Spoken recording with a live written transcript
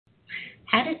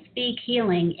How to Speak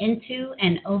Healing into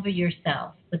and Over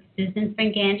Yourself with Susan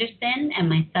Frink Anderson and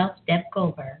myself, Deb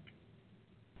Goldberg.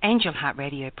 Angel Heart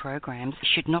Radio programs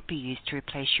should not be used to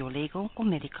replace your legal or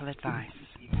medical advice.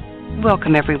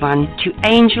 Welcome everyone to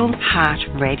Angel Heart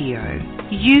Radio.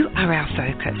 You are our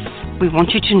focus. We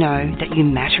want you to know that you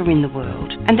matter in the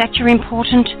world and that you're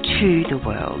important to the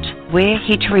world. We're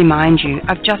here to remind you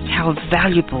of just how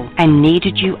valuable and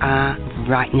needed you are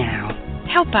right now.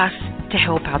 Help us to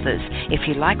help others. If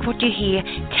you like what you hear,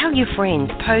 tell your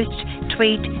friends, post,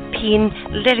 tweet, pin,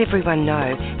 let everyone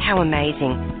know how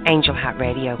amazing Angel Heart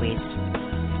Radio is.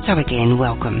 So again,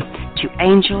 welcome to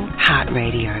Angel Heart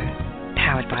Radio.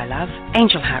 Powered by love,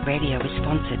 Angel Heart Radio is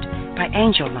sponsored by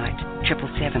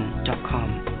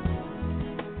AngelLight777.com.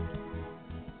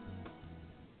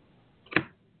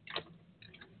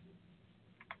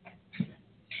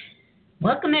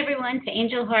 Welcome everyone to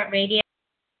Angel Heart Radio.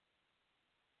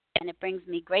 And it brings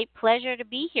me great pleasure to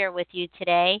be here with you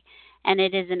today. And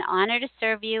it is an honor to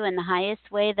serve you in the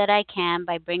highest way that I can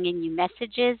by bringing you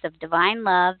messages of divine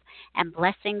love and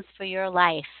blessings for your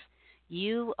life.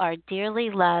 You are dearly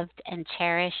loved and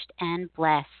cherished and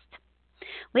blessed.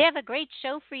 We have a great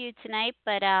show for you tonight,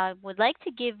 but I would like to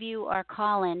give you our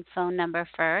call-in phone number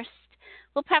first.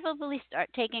 We'll probably start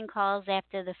taking calls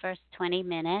after the first 20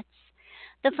 minutes.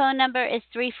 The phone number is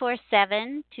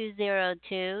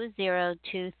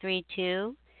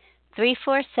 347-202-0232,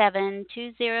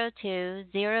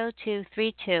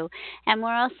 347-202-0232. And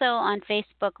we're also on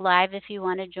Facebook Live if you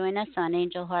want to join us on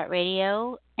Angel Heart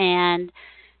Radio. And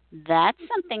that's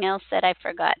something else that I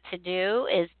forgot to do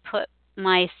is put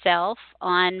myself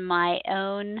on my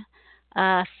own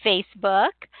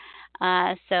Facebook.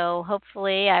 So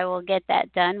hopefully I will get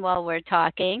that done while we're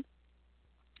talking.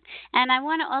 And I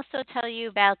want to also tell you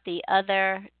about the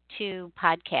other two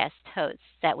podcast hosts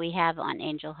that we have on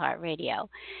Angel Heart Radio.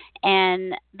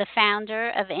 And the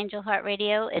founder of Angel Heart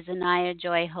Radio is Anaya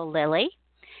Joy Holili,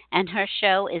 and her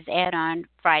show is aired on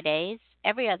Fridays,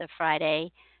 every other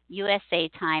Friday, USA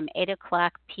time, 8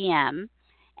 o'clock p.m.,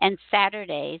 and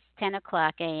Saturdays, 10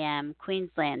 o'clock a.m.,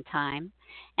 Queensland time.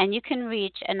 And you can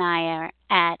reach Anaya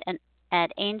at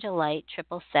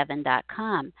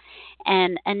AngelLight777.com.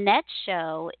 And Annette's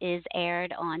show is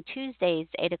aired on Tuesdays,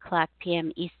 8 o'clock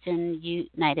p.m. Eastern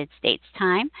United States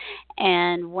time,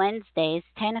 and Wednesdays,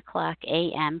 10 o'clock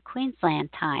a.m.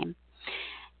 Queensland time.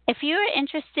 If you're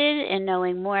interested in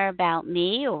knowing more about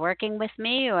me or working with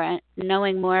me or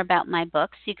knowing more about my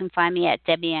books, you can find me at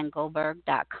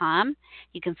DebbieAnnGoldberg.com.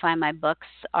 You can find my books,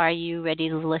 Are You Ready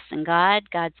to Listen God,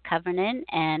 God's Covenant,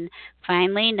 and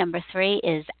finally, number 3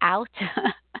 is Out,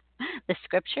 The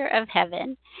Scripture of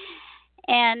Heaven.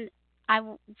 And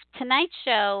tonight's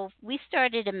show, we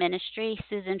started a ministry,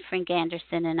 Susan Frink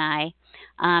Anderson and I,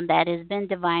 that has been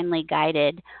divinely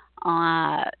guided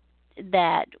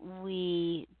that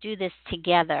we do this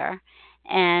together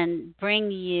and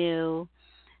bring you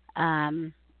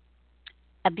a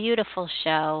beautiful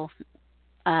show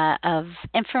of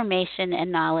information and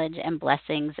knowledge and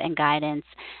blessings and guidance.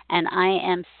 And I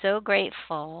am so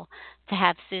grateful to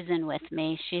have Susan with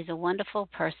me. She's a wonderful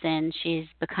person. She's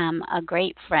become a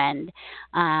great friend.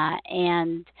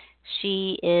 And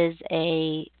she is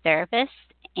a therapist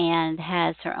and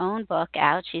has her own book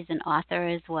out. She's an author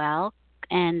as well,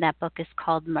 and that book is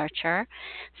called Nurture.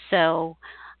 So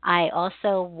I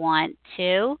also want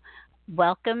to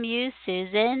welcome you,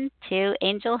 Susan, to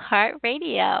Angel Heart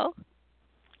Radio.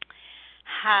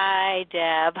 Hi,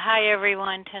 Deb. Hi,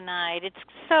 everyone, tonight. It's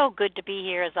so good to be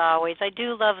here, as always. I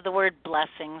do love the word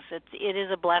blessings. It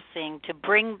is a blessing to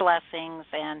bring blessings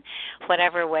in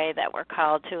whatever way that we're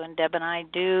called to, and Deb and I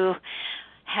do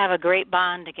have a great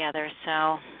bond together,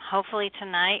 so hopefully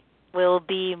tonight will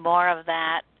be more of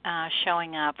that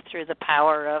showing up through the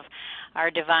power of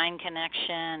our divine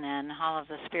connection and all of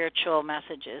the spiritual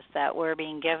messages that we're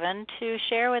being given to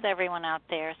share with everyone out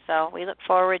there. So we look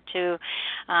forward to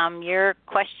your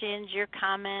questions, your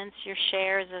comments, your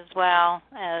shares as well,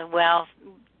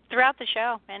 throughout the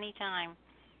show, anytime.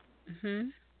 Mm-hmm.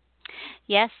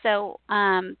 Yes, so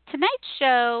tonight's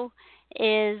show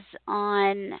is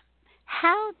on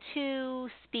how to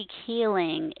speak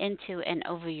healing into and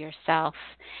over yourself.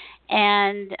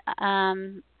 And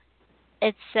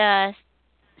it's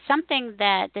something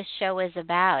that this show is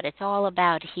about. It's all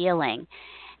about healing.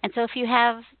 And so if you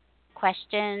have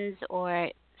questions or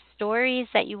stories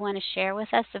that you want to share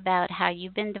with us about how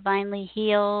you've been divinely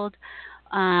healed,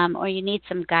 or you need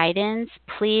some guidance,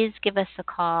 please give us a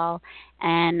call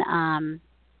and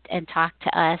talk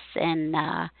to us, and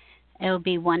it will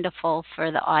be wonderful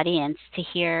for the audience to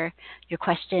hear your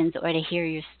questions or to hear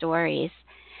your stories.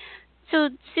 So,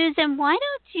 Susan, why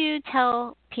don't you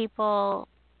tell people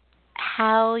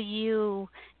how you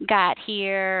got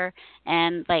here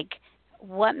and like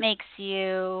what makes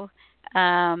you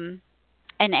um,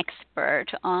 an expert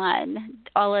on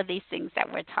all of these things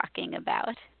that we're talking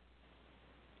about?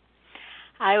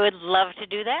 I would love to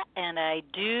do that, and I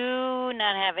do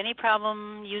not have any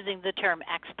problem using the term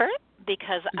expert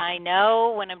because I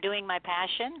know when I'm doing my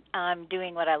passion, I'm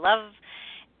doing what I love,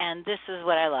 and this is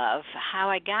what I love. How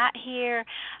I got here,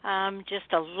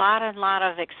 just a lot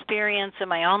of experience in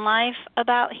my own life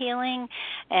about healing,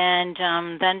 and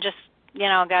then just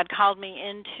God called me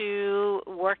into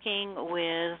working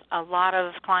with a lot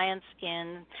of clients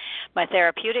in my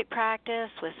therapeutic practice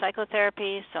with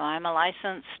psychotherapy. So I'm a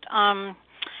licensed,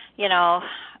 you know,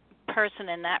 person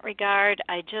in that regard.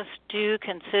 I just do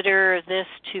consider this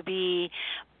to be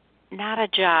not a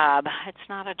job. It's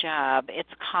not a job. It's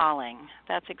calling.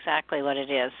 That's exactly what it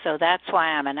is. So that's why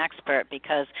I'm an expert,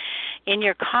 because in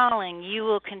your calling, you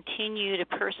will continue to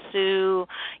pursue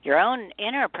your own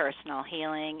interpersonal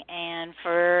healing. And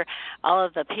for all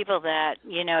of the people that,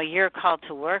 you're called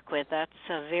to work with, that's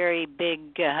a very big,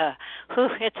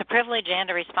 it's a privilege and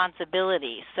a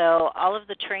responsibility. So all of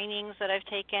the trainings that I've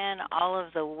taken, all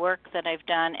of the work that I've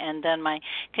done, and then my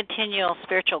continual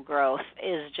spiritual growth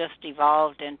is just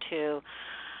evolved into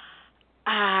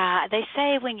they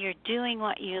say when you're doing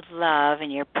what you love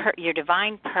and your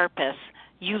divine purpose,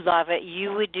 you love it,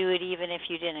 you would do it even if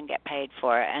you didn't get paid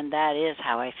for it. And that is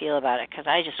how I feel about it, because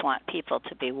I just want people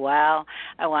to be well.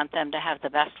 I want them to have the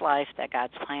best life that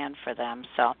God's planned for them.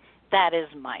 So that is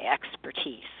my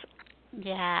expertise.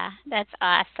 Yeah, that's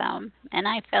awesome. And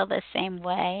I feel the same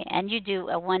way. And you do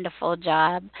a wonderful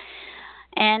job.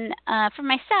 And for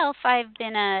myself, I've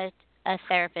been a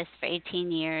therapist for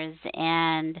 18 years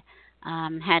and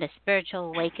had a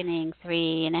spiritual awakening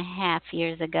 3.5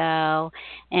 years ago,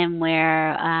 and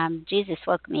where Jesus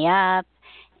woke me up,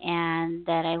 and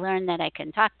that I learned that I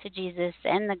can talk to Jesus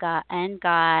and God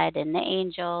and the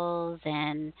angels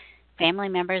and family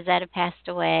members that have passed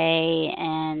away,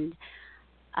 and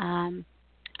um,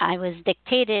 I was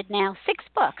dictated now 6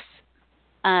 books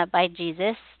by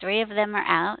Jesus. 3 of them are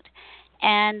out,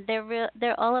 and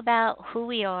they're all about who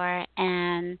we are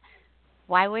and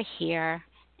why we're here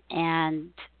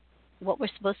and what we're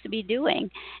supposed to be doing,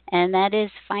 and that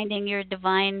is finding your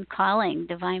divine calling,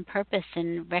 divine purpose,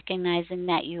 and recognizing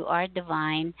that you are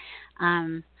divine.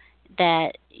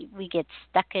 That we get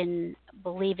stuck in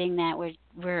believing that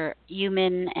we're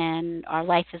human and our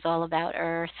life is all about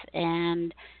Earth,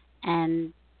 and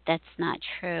that's not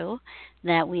true.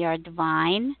 That we are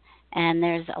divine, and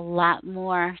there's a lot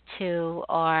more to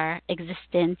our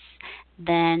existence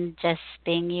than just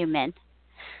being human.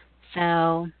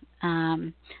 So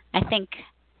um, I think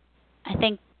I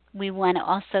think we want to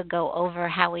also go over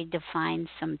how we define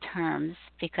some terms,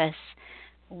 because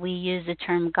we use the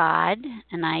term God,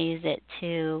 and I use it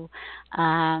to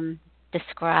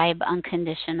describe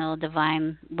unconditional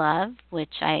divine love,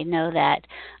 which I know that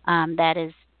that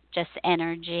is just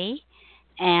energy,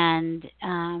 and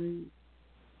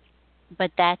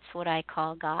but that's what I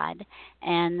call God,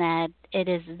 and that it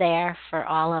is there for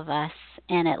all of us,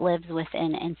 and it lives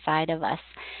within inside of us,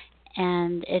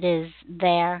 and it is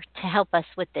there to help us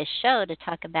with this show to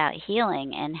talk about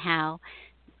healing and how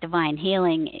divine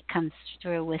healing it comes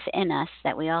through within us,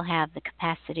 that we all have the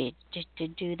capacity to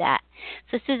do that.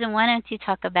 So, Susan, why don't you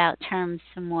talk about terms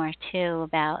some more too,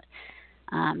 about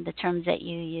the terms that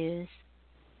you use?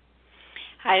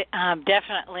 I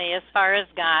definitely, as far as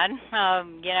God,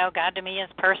 God to me is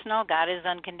personal. God is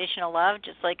unconditional love,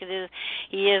 just like it is.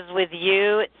 He is with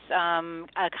you. It's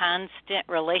a constant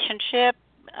relationship,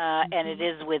 and it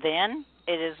is within.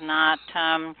 It is not.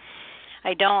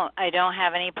 I don't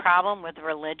have any problem with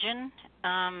religion,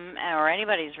 or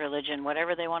anybody's religion.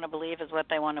 Whatever they want to believe is what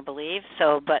they want to believe.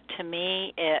 So, but to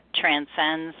me, it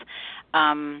transcends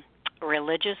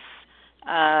religious.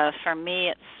 For me,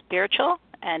 it's spiritual,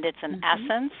 and it's an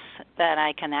essence that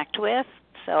I connect with.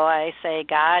 So I say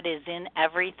God is in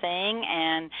everything,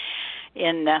 and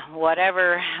in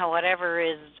whatever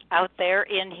is out there,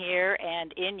 in here,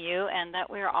 and in you, and that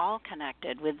we're all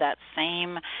connected with that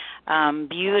same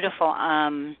beautiful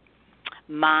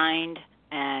mind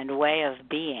and way of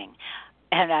being.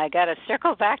 And I got to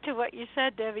circle back to what you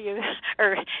said, Debbie,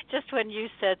 or just when you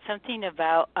said something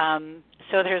about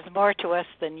so there's more to us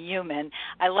than human.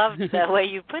 I loved the way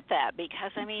you put that,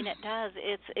 because it does.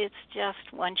 It's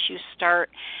just once you start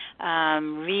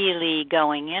really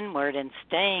going inward and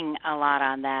staying a lot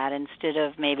on that, instead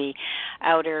of maybe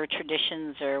outer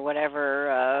traditions or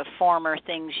whatever former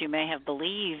things you may have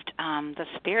believed, the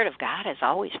Spirit of God is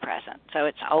always present. So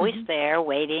it's always there,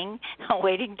 waiting,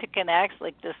 waiting to connect,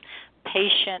 like this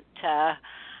patient.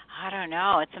 I don't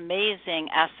know. It's amazing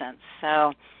essence.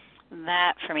 So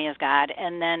that for me is God,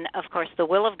 and then of course the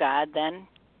will of God then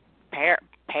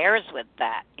pairs with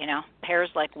that, pairs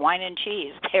like wine and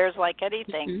cheese, pairs like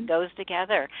anything, goes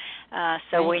together.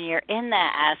 So when you're in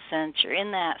that essence, you're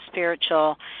in that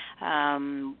spiritual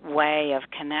way of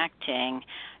connecting,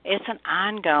 it's an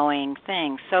ongoing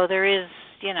thing. So there is,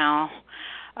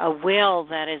 a will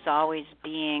that is always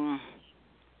being,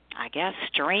 I guess,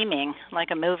 streaming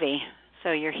like a movie.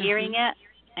 So you're hearing it,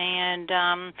 and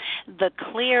the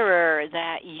clearer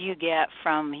that you get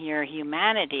from your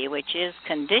humanity, which is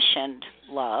conditioned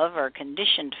love or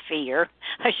conditioned fear,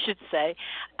 I should say,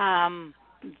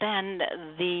 then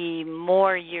the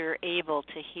more you're able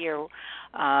to hear,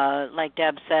 like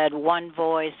Deb said, one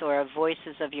voice or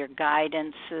voices of your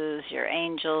guidances, your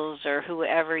angels, or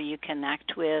whoever you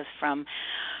connect with from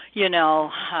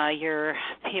your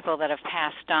people that have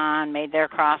passed on, made their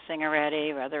crossing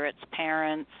already, whether it's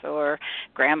parents or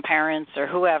grandparents or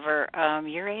whoever,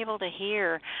 you're able to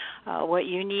hear what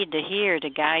you need to hear to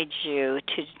guide you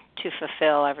to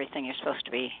fulfill everything you're supposed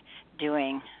to be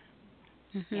doing,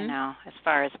 as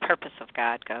far as purpose of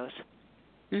God goes.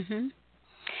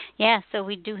 Yeah, so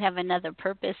we do have another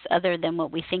purpose other than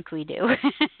what we think we do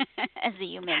as a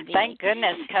human being. Thank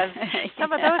goodness, because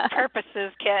some of those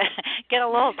purposes get a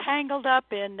little tangled up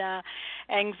in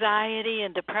anxiety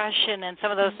and depression and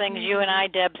some of those things you and I,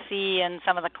 Deb, see in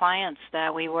some of the clients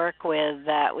that we work with,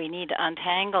 that we need to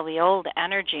untangle the old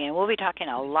energy. And we'll be talking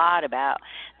a lot about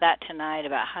that tonight,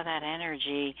 about how that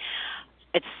energy,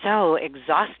 it's so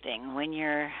exhausting when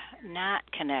you're not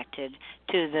connected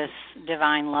to this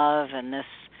divine love and this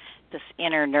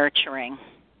inner nurturing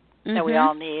that we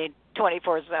all need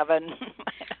 24/7.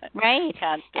 Right.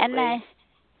 Constantly.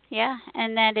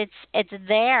 And that it's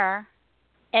there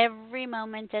every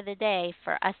moment of the day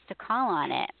for us to call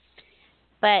on it.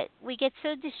 But we get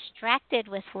so distracted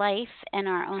with life and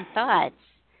our own thoughts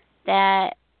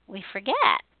that we forget.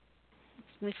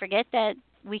 We forget that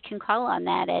we can call on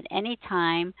that at any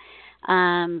time,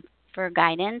 for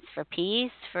guidance, for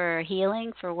peace, for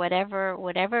healing, for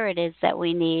whatever it is that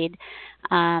we need,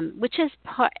 which is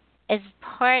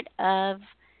part of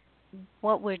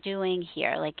what we're doing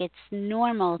here. Like, it's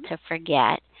normal to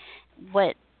forget.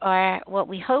 What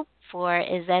we hope for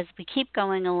is, as we keep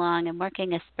going along and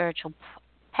working a spiritual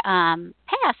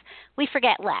path, we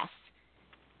forget less.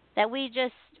 That we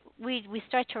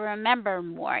start to remember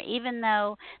more, even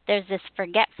though there's this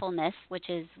forgetfulness, which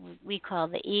is we call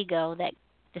the ego, that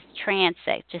this trance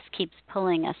that just keeps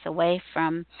pulling us away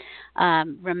from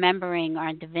remembering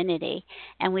our divinity.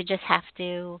 And we just have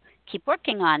to keep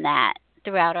working on that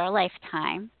throughout our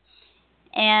lifetime.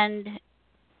 And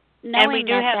we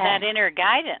do have that inner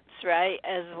guidance, right,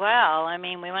 as well. I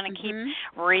mean, we want to keep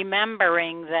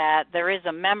remembering that there is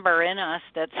a member in us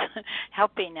that's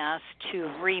helping us to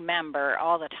remember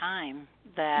all the time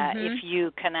that if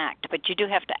you connect. But you do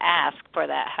have to ask for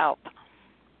that help.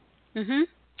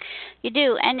 You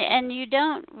do, and you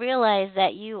don't realize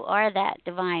that you are that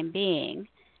divine being,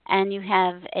 and you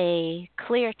have a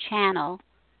clear channel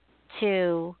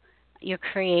to your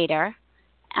Creator,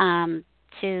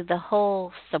 to the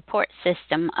whole support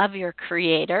system of your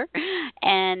Creator,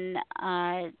 and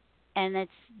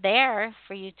it's there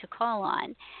for you to call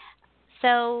on.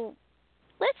 So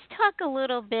let's talk a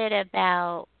little bit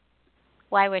about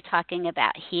why we're talking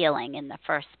about healing in the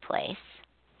first place.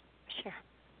 Sure.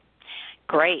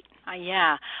 Great.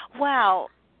 Yeah. Well,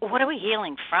 what are we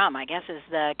healing from, I guess, is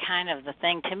the kind of the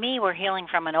thing. To me, we're healing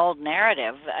from an old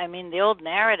narrative. I mean, the old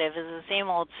narrative is the same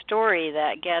old story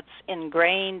that gets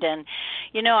ingrained. And,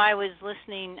 I was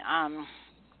listening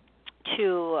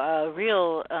to a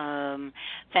real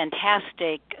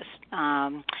fantastic,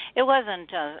 it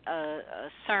wasn't a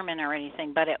sermon or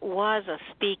anything, but it was a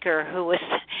speaker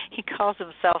he calls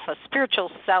himself a spiritual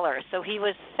seller. So he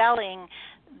was selling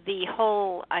the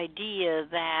whole idea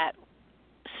that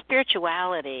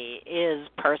spirituality is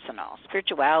personal.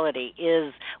 Spirituality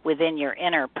is within your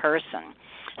inner person.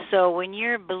 So when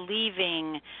you're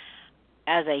believing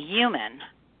as a human,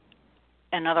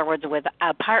 in other words,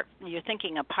 you're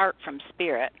thinking apart from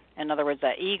spirit, in other words,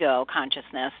 that ego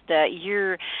consciousness, that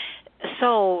you're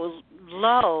so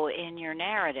low in your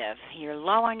narrative. You're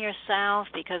low on yourself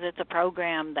because it's a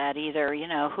program that either,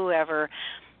 whoever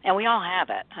And we all have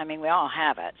it. I mean, we all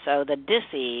have it. So the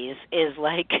dis-ease is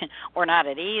like we're not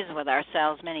at ease with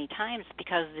ourselves many times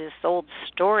because this old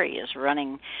story is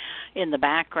running in the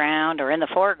background or in the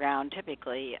foreground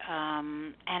typically,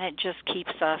 and it just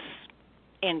keeps us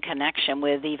in connection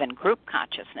with even group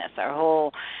consciousness. Our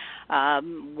whole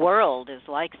world is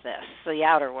like this, the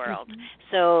outer world. Mm-hmm.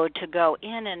 So to go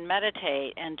in and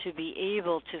meditate and to be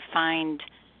able to find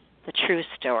the true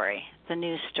story, the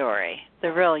new story,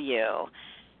 the real you,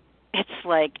 it's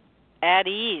like at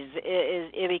ease.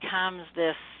 It becomes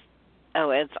this.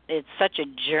 Oh, it's such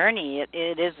a journey.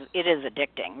 It is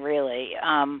addicting, really.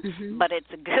 Mm-hmm. But it's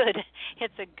a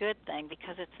good thing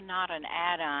because it's not an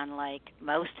add-on like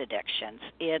most addictions.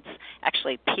 It's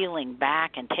actually peeling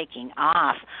back and taking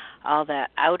off all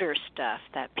that outer stuff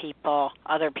that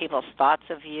other people's thoughts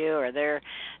of you or their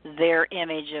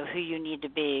image of who you need to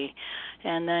be,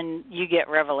 and then you get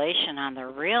revelation on the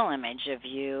real image of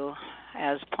you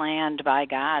as planned by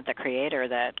God, the Creator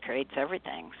that creates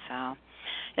everything. So.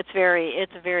 It's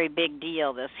a very big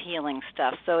deal, this healing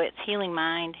stuff. So it's healing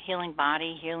mind, healing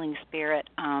body, healing spirit,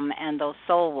 and those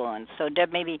soul wounds. So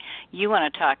Deb, maybe you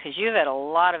want to talk because you've had a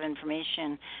lot of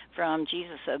information from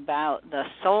Jesus about the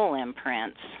soul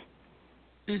imprints.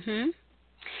 Mhm.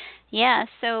 Yeah,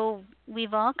 so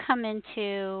we've all come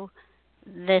into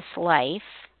this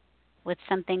life with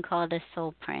something called a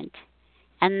soul print,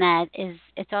 and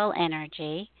it's all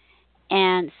energy,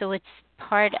 and so it's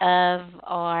part of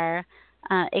our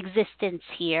existence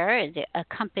here. It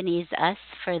accompanies us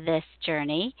for this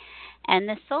journey, and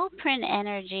the soul print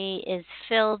energy is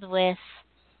filled with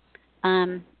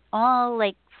all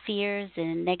like fears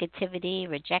and negativity,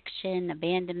 rejection,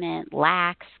 abandonment,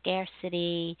 lack,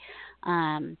 scarcity,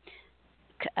 um,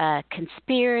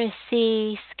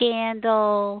 conspiracy,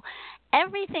 scandal,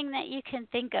 everything that you can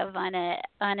think of on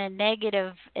a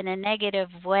negative in a negative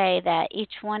way that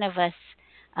each one of us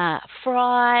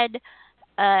fraud.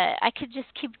 I could just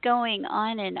keep going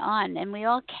on, and we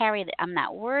all carry that. I'm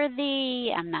not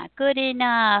worthy. I'm not good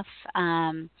enough.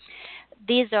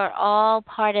 These are all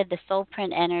part of the soul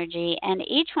print energy, and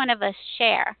each one of us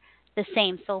share the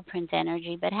same soul print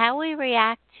energy. But how we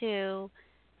react to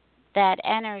that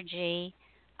energy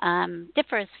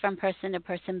differs from person to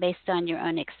person based on your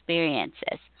own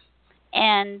experiences.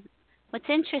 And what's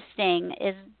interesting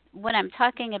is what I'm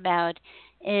talking about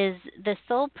is the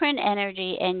soul print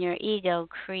energy and your ego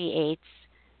creates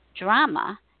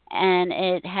drama, and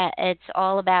it's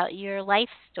all about your life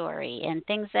story and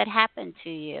things that happen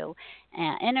to you,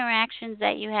 interactions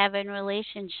that you have in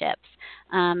relationships,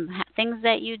 things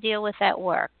that you deal with at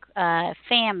work,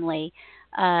 family,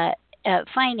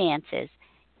 finances.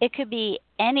 It could be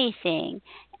anything,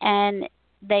 and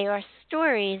they are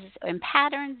stories and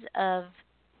patterns of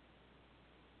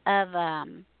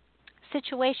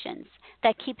situations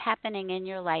that keep happening in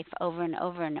your life over and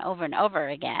over and over and over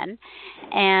again.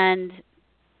 And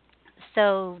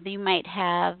so you might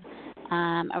have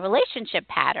a relationship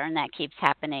pattern that keeps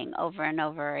happening over and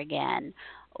over again,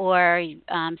 or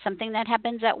something that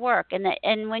happens at work.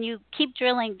 And when you keep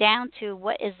drilling down to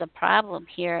what is the problem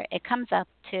here, it comes up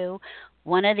to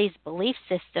one of these belief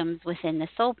systems within the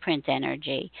soul print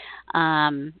energy.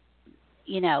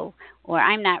 Or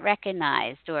I'm not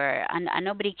recognized, or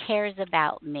nobody cares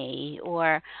about me,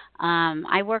 or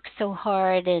I work so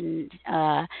hard and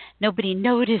nobody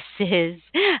notices.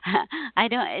 I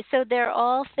don't. So they're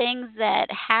all things that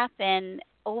happen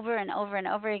over and over and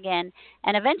over again,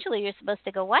 and eventually you're supposed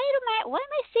to go, why am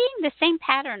I seeing the same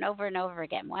pattern over and over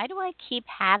again? Why do I keep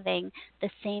having the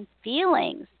same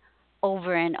feelings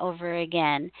over and over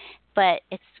again? But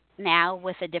it's now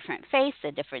with a different face,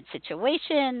 a different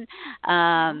situation.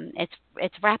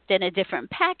 It's wrapped in a different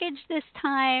package this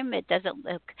time. It doesn't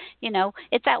look,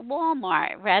 it's at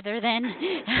Walmart rather than,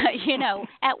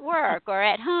 at work or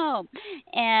at home.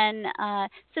 And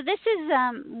so this is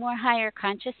more higher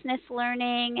consciousness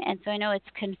learning, and so I know it's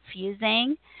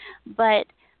confusing, but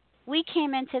we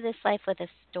came into this life with a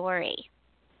story.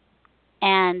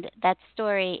 And that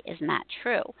story is not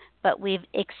true, but we've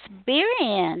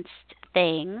experienced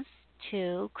things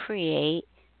to create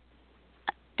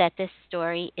that this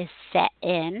story is set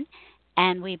in,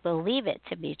 and we believe it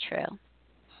to be true.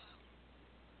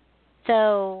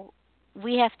 So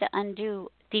we have to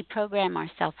deprogram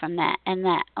ourselves from that, and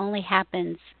that only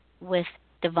happens with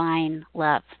divine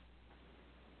love,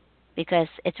 because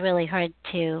it's really hard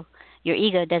your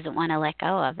ego doesn't want to let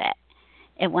go of it.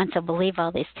 It wants to believe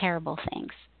all these terrible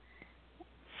things.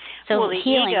 So the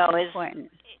healing ego is important.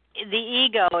 The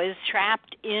ego is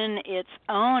trapped in its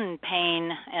own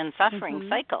pain and suffering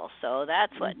cycle. So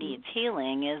that's what needs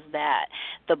healing, is that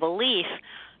the belief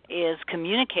is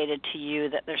communicated to you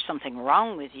that there's something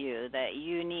wrong with you, that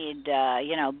you need,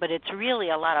 but it's really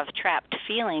a lot of trapped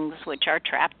feelings, which are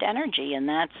trapped energy, and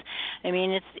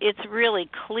it's really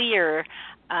clear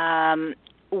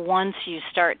once you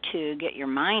start to get your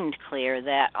mind clear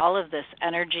that all of this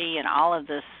energy and all of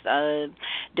this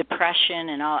depression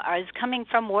and all is coming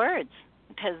from words,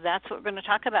 because that's what we're going to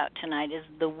talk about tonight is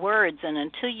the words. And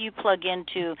until you plug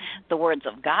into the words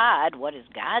of God, what is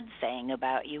God saying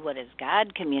about you, what is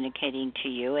God communicating to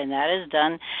you, and that is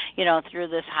done through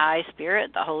this high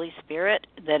spirit, the Holy Spirit,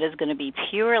 that is going to be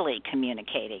purely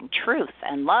communicating truth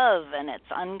and love, and it's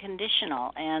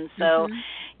unconditional. And so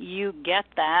you get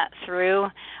that through,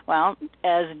 well,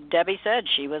 as Debbie said,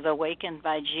 she was awakened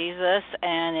by Jesus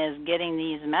and is getting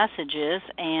these messages,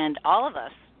 and all of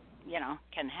us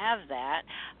can have that.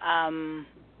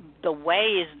 The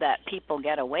ways that people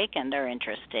get awakened are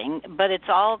interesting, but it's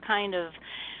all kind of,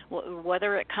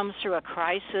 whether it comes through a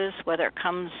crisis, whether it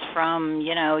comes from,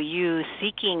 you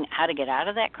seeking how to get out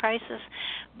of that crisis.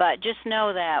 But just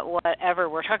know that whatever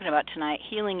we're talking about tonight,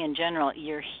 healing in general,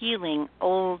 you're healing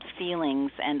old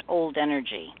feelings and old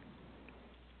energy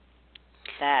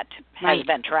that has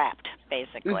been trapped,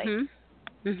 basically.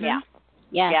 Yeah.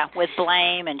 Yes. Yeah, with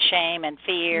blame and shame and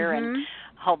fear and a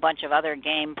whole bunch of other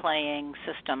game-playing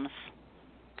systems.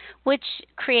 Which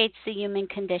creates the human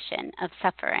condition of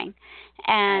suffering.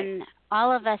 And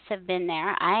all of us have been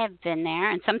there. I have been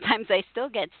there, and sometimes I still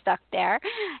get stuck there,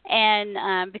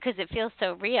 and because it feels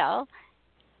so real.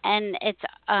 And it's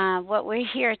what we're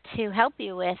here to help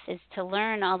you with is to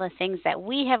learn all the things that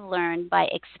we have learned by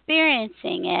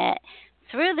experiencing it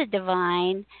through the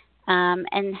divine,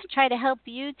 and try to help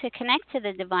you to connect to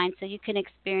the divine so you can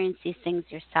experience these things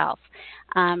yourself,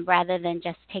 rather than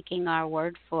just taking our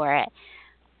word for it.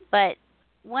 But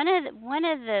one of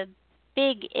the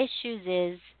big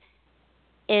issues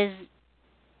is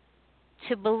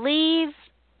to believe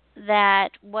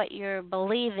that what you're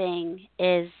believing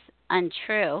is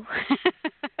untrue.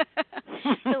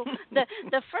 So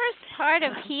the first part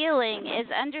of healing is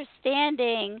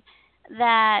understanding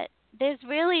that there's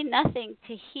really nothing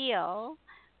to heal.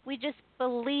 We just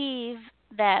believe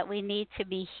that we need to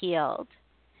be healed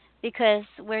because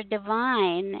we're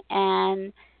divine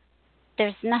and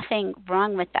there's nothing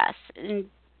wrong with us.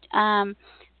 And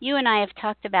you and I have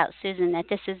talked about, Susan, that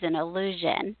this is an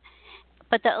illusion,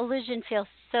 but the illusion feels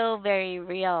so very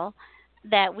real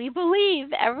that we believe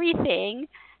everything,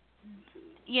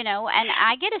 and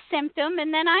I get a symptom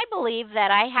and then I believe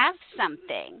that I have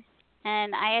something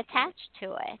and I attach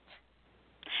to it.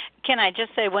 Can I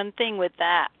just say one thing with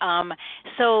that?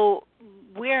 So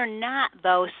we're not,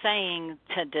 though, saying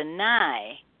to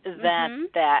deny that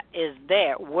that is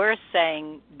there. We're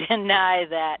saying deny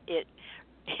that it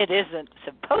isn't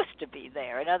supposed to be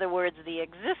there. In other words, the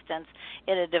existence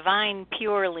in a divine,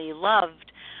 purely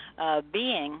loved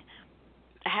being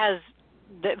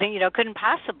couldn't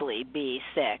possibly be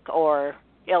sick or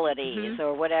ill at ease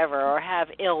or whatever, or have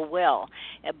ill will,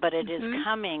 but it is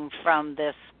coming from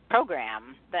this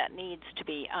program that needs to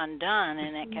be undone,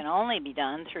 and it can only be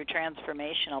done through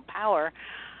transformational power,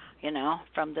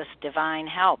 from this divine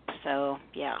help. So,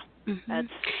 that's...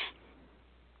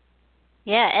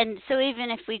 Yeah, and so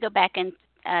even if we go back and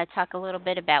talk a little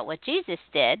bit about what Jesus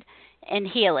did in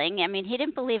healing, I mean, he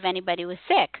didn't believe anybody was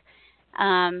sick.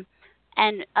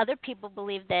 And other people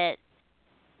believed that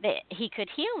he could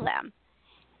heal them.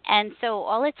 And so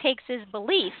all it takes is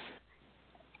belief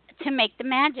to make the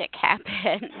magic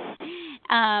happen.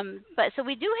 But so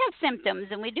we do have symptoms,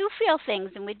 and we do feel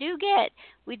things, and we do get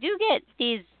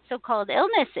these so-called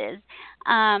illnesses.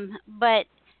 But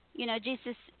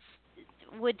Jesus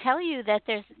would tell you that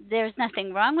there's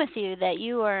nothing wrong with you, that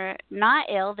you are not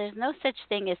ill. There's no such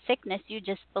thing as sickness. You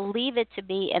just believe it to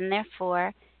be, and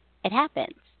therefore it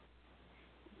happens.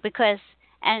 Because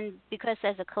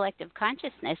as a collective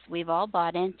consciousness, we've all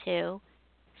bought into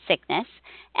sickness,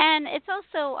 and it's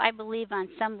also, I believe, on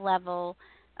some level,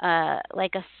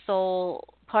 like a soul,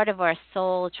 part of our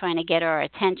soul trying to get our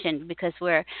attention, because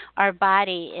our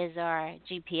body is our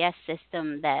GPS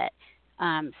system that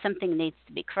something needs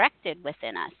to be corrected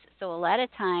within us. So a lot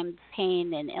of times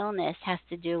pain and illness has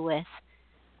to do with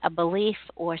a belief,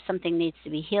 or something needs to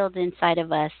be healed inside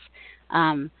of us,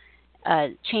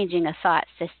 changing a thought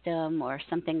system or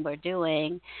something we're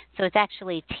doing. So it's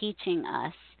actually teaching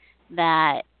us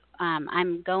that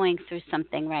I'm going through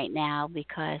something right now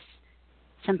because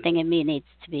something in me needs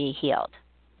to be healed.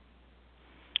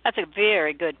 That's a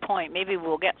very good point. Maybe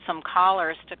we'll get some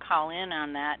callers to call in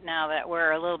on that now that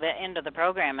we're a little bit into the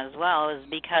program as well, is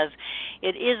because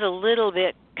it is a little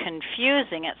bit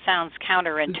confusing. It sounds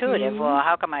counterintuitive. Mhm. Well,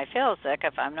 how come I feel sick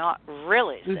if I'm not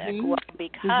really sick? Well, Mhm.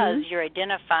 because Mhm. you're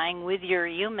identifying with your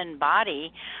human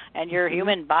body, and your Mhm.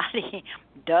 human body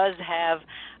does have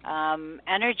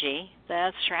energy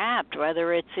that's trapped,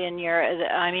 whether it's in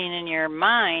in your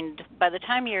mind. By the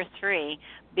time you're 3,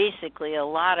 basically a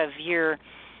lot of your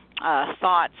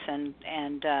thoughts and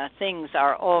things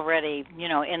are already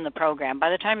in the program. By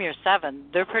the time you're 7,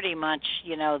 they're pretty much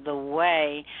the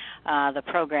way the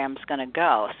program's going to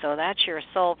go. So that's your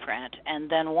soul print, and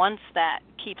then once that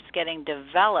keeps getting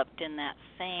developed in that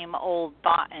same old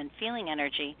thought and feeling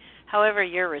energy, however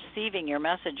you're receiving your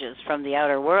messages from the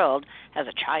outer world as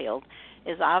a child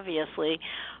is obviously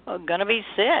going to be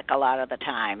sick a lot of the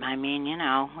time. I mean,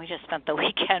 we just spent the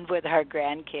weekend with our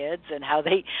grandkids, and how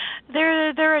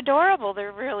they're adorable.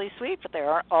 They're really sweet, but they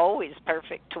aren't always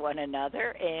perfect to one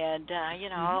another. And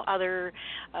other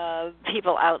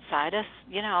people outside us,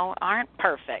 aren't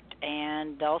perfect,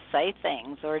 and they'll say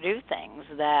things or do things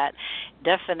that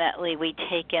definitely we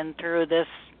take in through this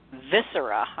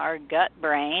viscera, our gut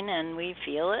brain, and we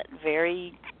feel it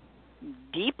very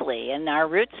deeply in our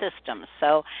root system.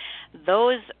 So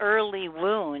those early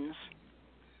wounds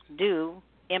do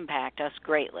impact us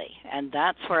greatly, and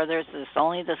that's where there's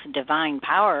only this divine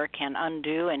power can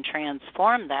undo and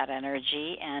transform that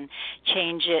energy and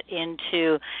change it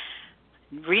into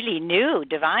really new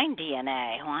divine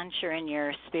DNA once you're in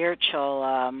your spiritual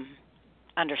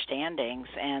understandings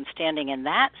and standing in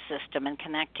that system and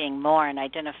connecting more and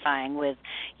identifying with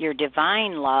your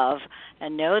divine love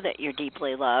and know that you're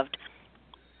deeply loved.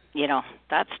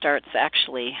 That starts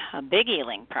actually a big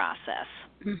healing process.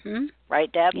 Mhm.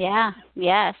 Right, Deb? Yeah.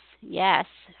 Yes. Yes.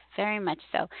 Very much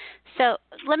so. So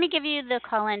let me give you the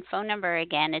call-in phone number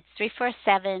again. It's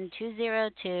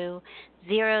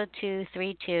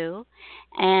 347-202-0232,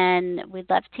 and we'd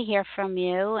love to hear from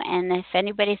you. And if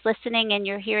anybody's listening and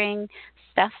you're hearing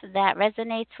stuff that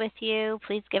resonates with you,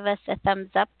 please give us a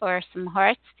thumbs up or some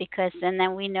hearts, because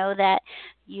then we know that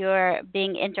you're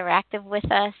being interactive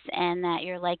with us and that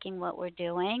you're liking what we're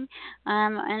doing.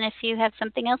 And if you have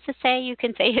something else to say, you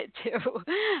can say it too.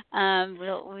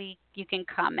 You can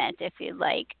comment if you'd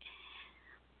like.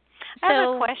 I have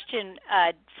a So, question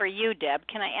for you, Deb.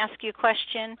 Can I ask you a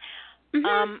question? mhm.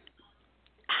 Um,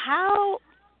 how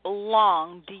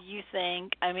long do you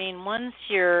think, once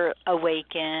you're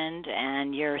awakened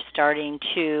and you're starting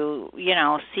to,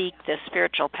 seek the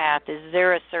spiritual path, is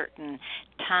there a certain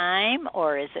time,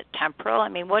 or is it temporal?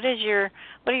 What are your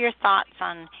thoughts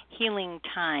on healing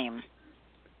time?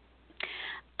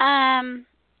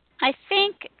 I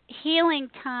think healing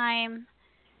time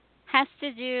has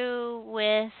to do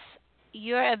with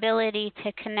your ability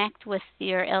to connect with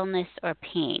your illness or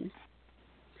pain,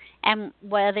 and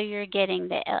whether you're getting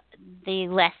the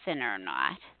lesson or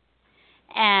not.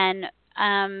 And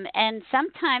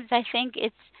sometimes I think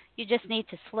it's you just need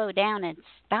to slow down and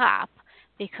stop,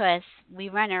 because we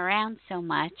run around so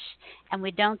much and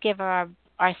we don't give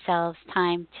ourselves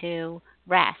time to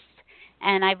rest.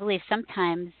 And I believe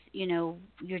sometimes,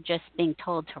 you're just being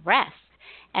told to rest,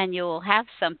 and you'll have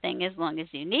something as long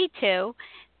as you need to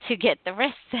get the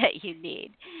rest that you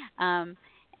need. Um,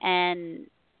 and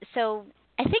so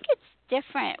I think it's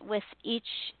different with each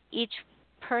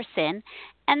person.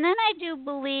 And then I do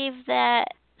believe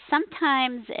that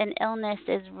sometimes an illness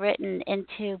is written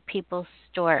into people's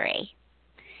story.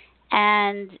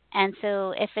 And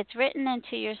so if it's written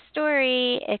into your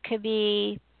story, it could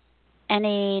be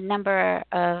any number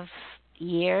of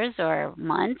years or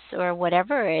months or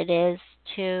whatever it is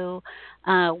to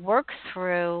work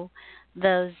through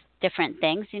those different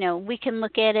things. We can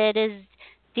look at it as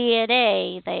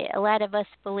DNA. A lot of us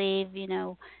believe,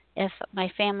 if my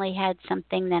family had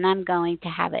something, then I'm going to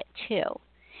have it too.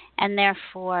 And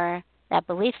therefore, that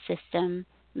belief system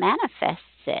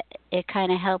manifests it. It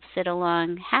kind of helps it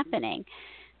along happening.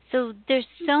 So there's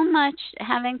so much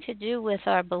having to do with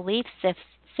our belief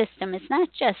system. It's not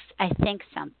just I think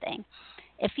something.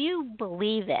 If you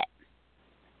believe it,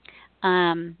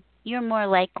 you're more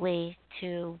likely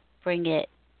to bring it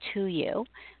to you.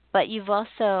 But you've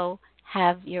also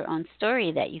have your own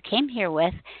story that you came here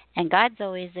with, and God's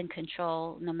always in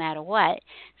control no matter what.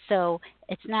 So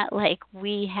it's not like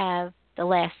we have the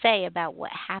last say about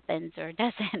what happens or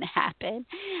doesn't happen.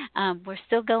 We're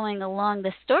still going along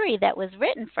the story that was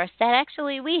written for us that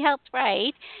actually we helped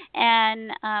write,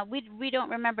 and we don't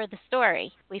remember the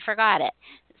story. We forgot it.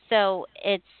 So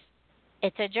it's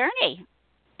a journey,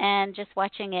 and just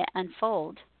watching it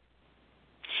unfold.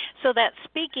 So that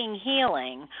speaking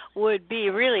healing would be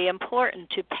really important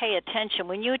to pay attention.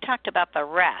 When you talked about the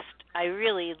rest, I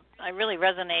really I really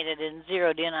resonated and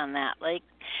zeroed in on that, like,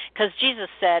 because Jesus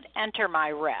said, "Enter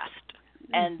my rest,"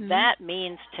 and Mhm. that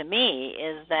means to me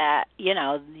is that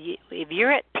if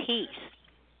you're at peace,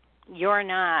 you're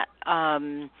not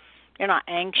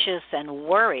anxious and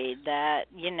worried that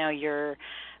you're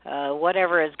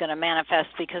whatever is going to manifest.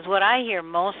 Because what I hear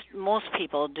most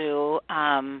people do,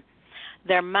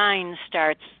 their mind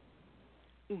starts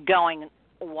going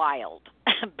wild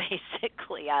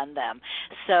basically on them.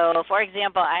 So for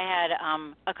example, I had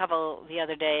a couple the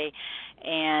other day,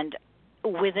 and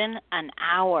within an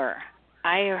hour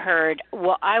I heard,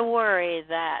 "Well, I worry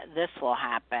that this will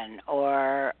happen,"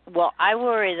 or, "Well, I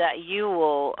worry that you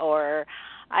will," or,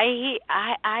 I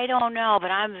don't know,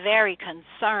 but I'm very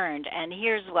concerned, and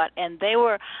here's what." And they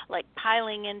were like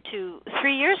piling into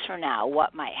 3 years from now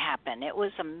what might happen. It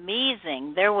was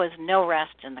amazing. There was no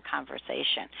rest in the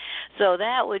conversation. So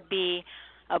that would be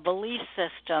a belief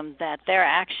system that they're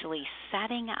actually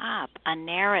setting up a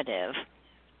narrative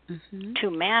Mhm.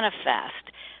 to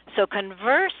manifest. So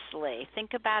conversely,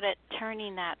 think about it,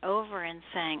 turning that over and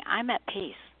saying, "I'm at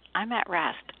peace. I'm at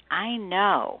rest. I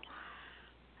know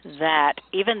that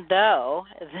even though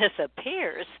this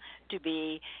appears to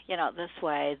be, this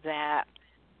way, that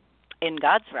in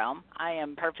God's realm, I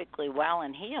am perfectly well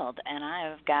and healed, and I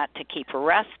have got to keep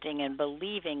resting and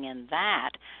believing in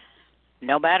that,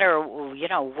 no matter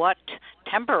what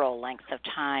temporal length of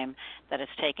time that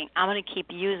it's taking. I'm going to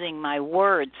keep using my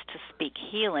words to speak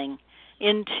healing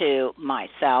into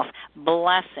myself,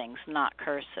 blessings, not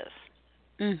curses."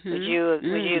 Would Mhm. you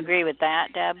Mm. agree with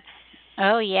that, Deb?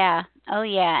 Oh yeah. Oh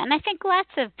yeah. And I think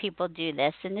lots of people do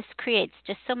this, and this creates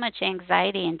just so much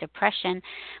anxiety and depression.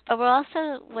 But we're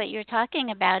also, what you're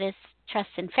talking about is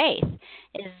trust and faith.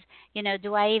 Is,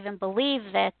 do I even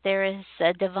believe that there is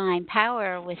a divine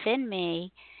power within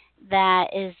me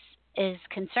that is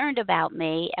concerned about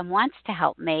me and wants to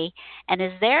help me and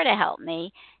is there to help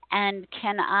me, and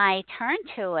can I turn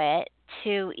to it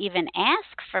to even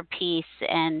ask for peace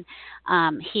and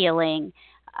healing?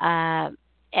 Uh,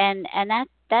 and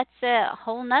that's a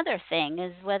whole nother thing,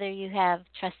 is whether you have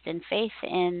trust and faith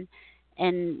in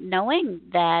knowing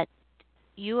that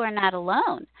you are not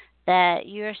alone, that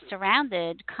you're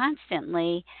surrounded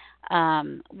constantly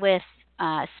with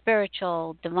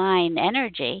spiritual divine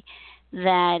energy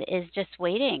that is just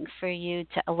waiting for you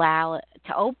to allow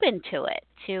to open to it,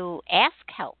 to ask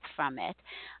help from it,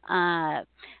 uh,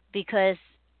 because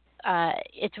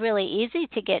it's really easy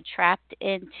to get trapped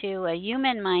into a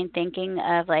human mind thinking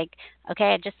of like,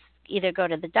 okay, I just either go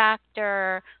to the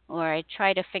doctor or I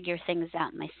try to figure things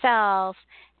out myself,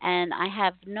 and I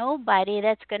have nobody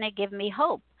that's going to give me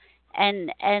hope.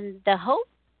 And the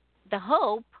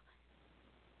hope,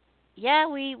 yeah,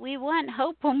 we want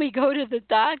hope when we go to the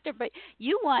doctor, but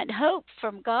you want hope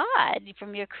from God,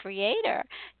 from your Creator.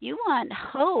 You want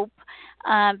hope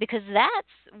because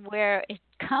that's where it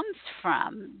comes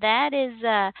from. That is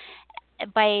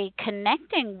by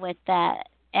connecting with that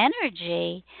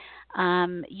energy.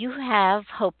 You have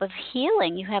hope of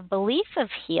healing. You have belief of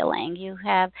healing.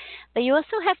 But you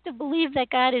also have to believe that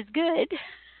God is good.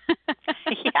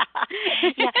 Yeah,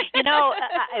 yeah.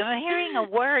 I'm hearing a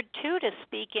word too to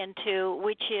speak into,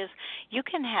 which is you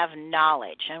can have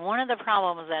knowledge. And one of the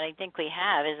problems that I think we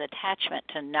have is attachment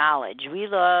to knowledge. We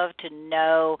love to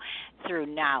know through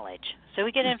knowledge. So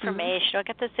we get Mhm. information. I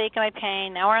got this ache in my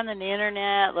pain. Now we're on the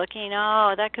internet looking.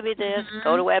 Oh, that could be this.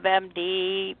 Go to Mhm.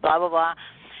 WebMD. Blah blah blah.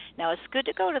 Now, it's good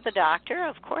to go to the doctor.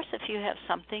 Of course, if you have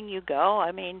something, you go.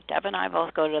 I mean, Deb and I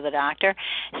both go to the doctor.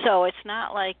 So it's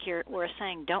not like we're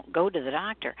saying don't go to the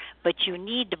doctor, but you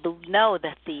need to know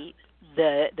that the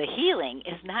healing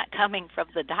is not coming from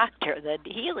the doctor. The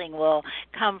healing will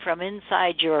come from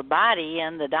inside your body,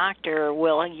 and the doctor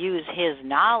will use his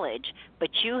knowledge, but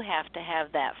you have to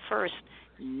have that first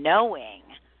knowing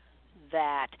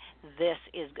that this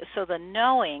is so the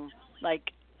knowing,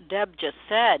 like Deb just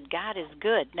said, God is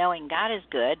good. Knowing God is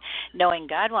good, knowing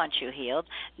God wants you healed,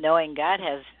 knowing God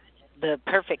has the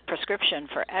perfect prescription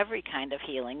for every kind of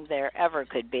healing there ever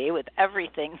could be, with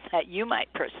everything that you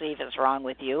might perceive as wrong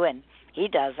with you, and he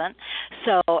doesn't.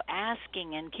 So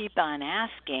asking and keep on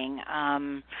asking.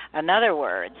 In other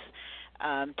words,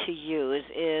 to use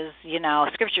is,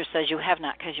 Scripture says you have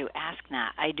not because you ask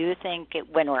not. I do think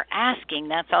when we're asking,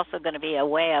 that's also going to be a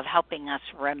way of helping us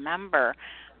remember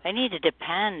I need to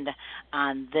depend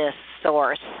on this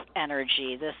source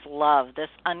energy, this love, this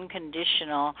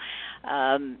unconditional,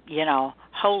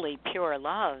 holy, pure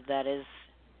love that is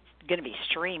going to be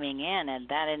streaming in, and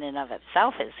that in and of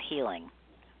itself is healing,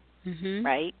 Mhm.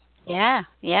 right? Yeah,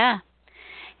 yeah.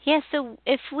 Yeah, so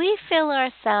if we feel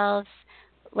ourselves,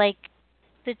 like,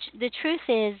 the truth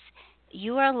is,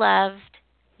 you are loved,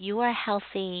 you are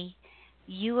healthy,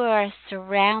 you are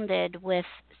surrounded with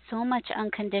so much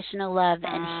unconditional love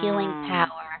and healing power.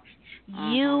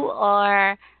 Mm. You Mhm.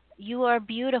 are you are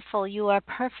beautiful, you are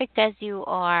perfect as you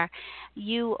are.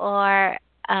 You are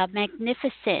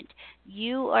magnificent.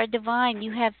 You are divine.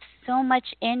 You have so much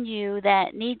in you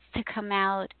that needs to come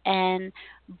out and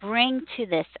bring to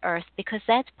this earth because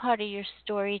that's part of your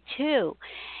story too.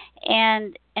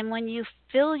 And when you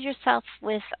fill yourself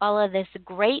with all of this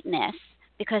greatness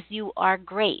because you are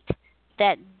great,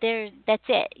 that's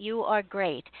it, you are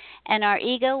great, and our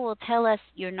ego will tell us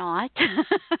you're not.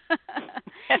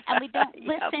 And we don't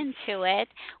Yep. listen to it.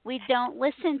 We don't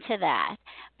listen to that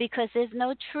because there's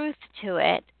no truth to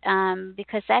it,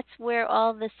 because that's where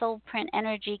all the soul print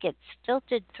energy gets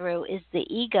filtered through is the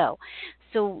ego.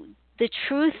 So the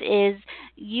truth is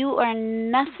you are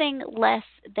nothing less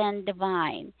than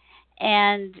divine,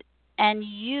 and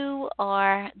you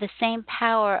are the same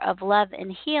power of love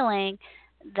and healing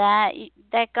that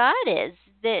God is.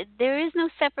 There is no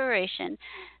separation.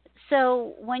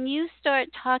 So when you start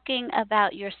talking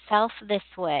about yourself this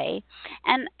way,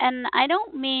 and I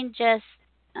don't mean just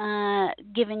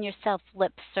giving yourself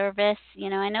lip service.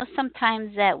 I know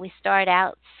sometimes that we start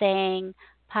out saying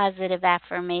positive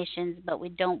affirmations, but we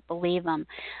don't believe them.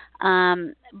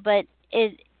 But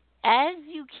it as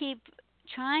you keep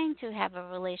trying to have a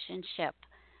relationship,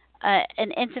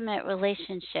 an intimate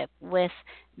relationship with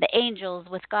the angels,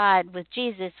 with God, with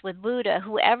Jesus, with Buddha,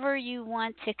 whoever you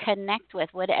want to connect with,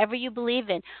 whatever you believe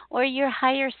in, or your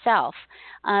higher self.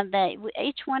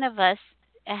 Each one of us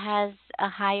has a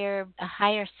higher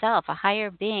self, a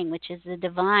higher being, which is the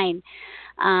divine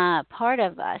part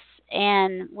of us.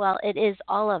 And well, it is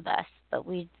all of us, but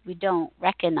we don't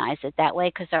recognize it that way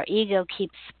because our ego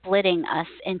keeps splitting us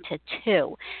into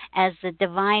two, as the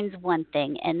divine's one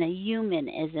thing and the human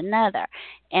is another,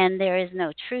 and there is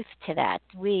no truth to that.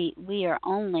 We are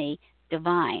only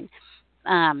divine.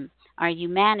 Our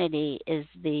humanity is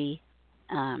the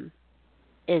um,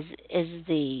 is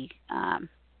the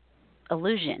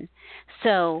illusion.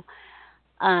 So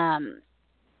um,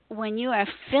 when you are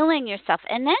filling yourself,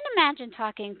 and then imagine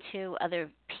talking to other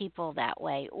people that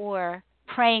way, or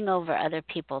praying over other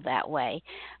people that way,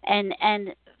 and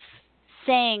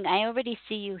saying, I already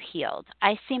see you healed.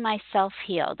 I see myself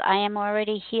healed. I am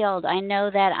already healed. I know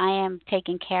that I am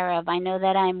taken care of. I know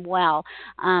that I'm well.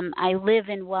 I live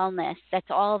in wellness. That's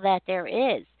all that there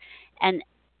is. And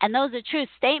those are true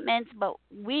statements, but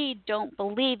we don't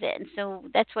believe it. And so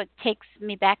that's what takes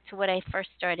me back to what I first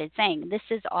started saying. This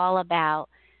is all about,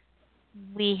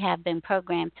 we have been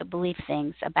programmed to believe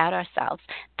things about ourselves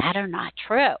that are not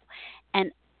true.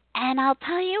 And I'll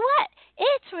tell you what,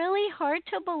 it's really hard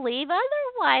to believe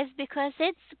otherwise because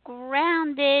it's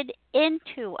grounded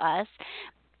into us,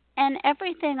 and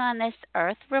everything on this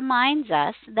earth reminds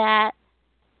us that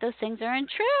those things aren't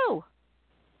true.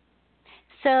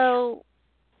 So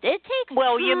it takes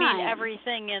Well, you mean time.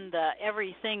 everything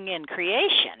in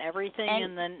creation, everything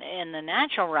And in the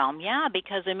natural realm. Yeah,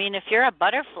 because I mean if you're a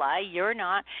butterfly, you're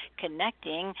not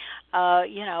connecting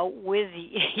with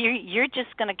you're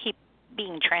just going to keep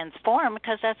being transformed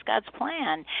because that's God's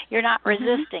plan. You're not mhm,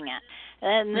 resisting it.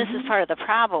 And this is mhm, part of the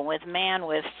problem with man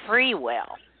with free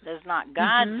will. There's not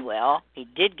God's mhm, will. He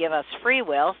did give us free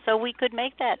will, so we could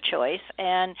make that choice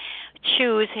and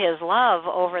choose His love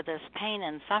over this pain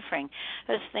and suffering.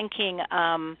 I was thinking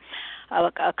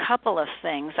a couple of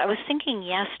things. I was thinking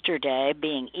yesterday,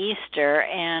 being Easter,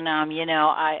 and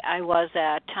I was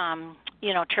at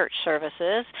church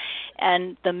services,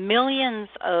 and the millions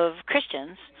of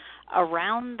Christians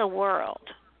around the world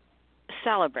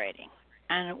celebrating.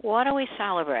 And what are we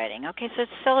celebrating? Okay, so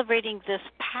it's celebrating this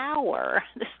power,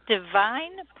 this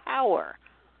divine power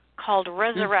called mhm,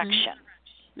 resurrection.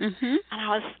 mhm, And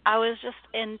I was just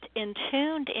in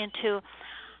tuned into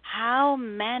how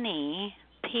many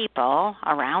people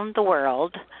around the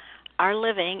world are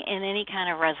living in any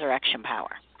kind of resurrection power.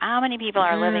 How many people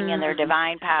are living in their mm,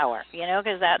 divine power?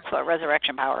 Because that's what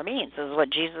resurrection power means. This is what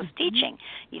Jesus is mhm, teaching.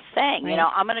 He's saying, right.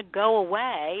 I'm going to go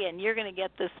away, and you're going to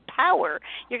get this power.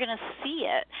 You're going to see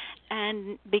it,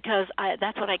 and because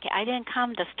that's what I didn't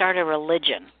come to start a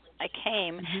religion. I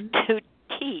came Mhm, to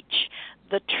teach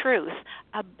the truth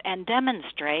and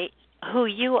demonstrate who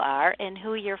you are and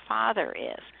who your Father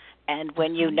is. And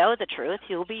when you mhm, know the truth,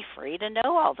 you'll be free to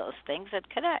know all those things that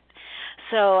connect.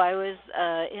 So I was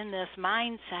in this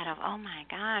mindset of, oh my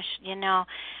gosh,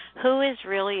 who is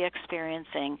really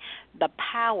experiencing the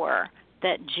power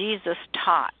that Jesus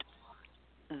taught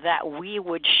that we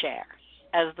would share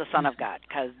as the Son of mhm, God,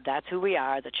 because that's who we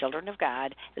are, the children of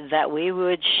God, that we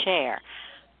would share.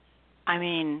 I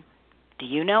mean, Do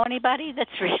you know anybody that's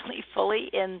really fully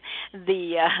in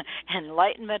the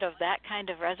enlightenment of that kind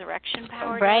of resurrection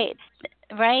power, Deb? Right,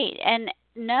 right. And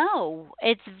no,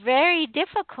 it's very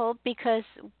difficult because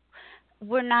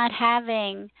we're not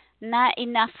having, not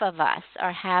enough of us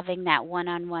are having that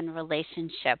one-on-one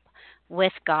relationship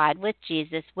with God, with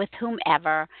Jesus, with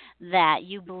whomever that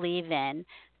you believe in,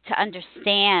 to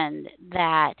understand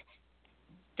that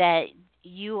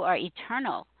you are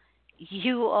eternal.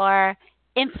 You are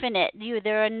infinite.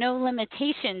 There are no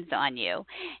limitations on you.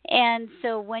 And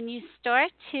so when you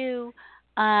start to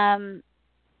um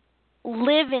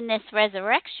live in this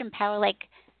resurrection power, like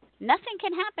nothing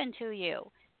can happen to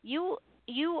you. You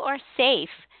you are safe.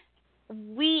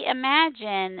 We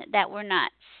imagine that we're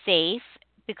not safe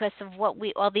because of what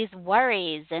we, all these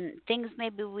worries and things.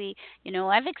 Maybe we,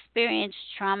 I've experienced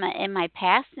trauma in my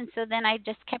past, and so then I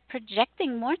just kept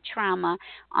projecting more trauma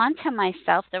onto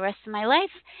myself the rest of my life.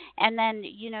 And then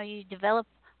you develop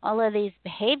all of these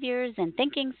behaviors and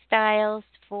thinking styles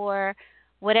for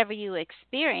whatever you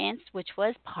experienced, which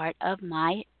was part of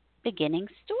my beginning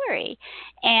story.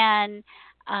 And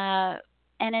uh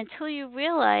and until you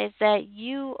realize that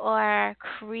you are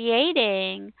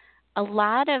creating a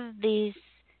lot of these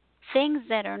things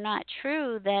that are not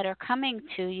true, that are coming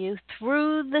to you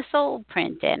through the soul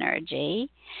print energy,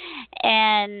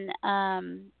 and So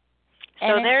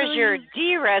until there's your you,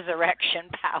 de-resurrection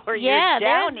power. You're yeah,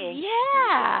 there's, downing.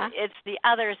 yeah, It's the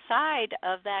other side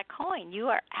of that coin. You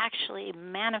are actually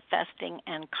manifesting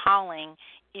and calling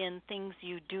in things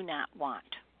you do not want.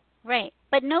 right.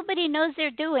 But nobody knows they're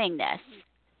doing this.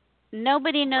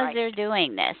 Nobody knows Right. they're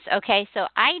doing this. Okay, so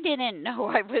I didn't know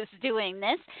I was doing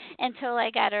this until I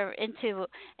got into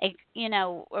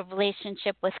a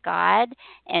relationship with God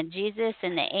and Jesus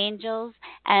and the angels,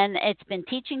 and it's been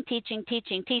teaching, teaching,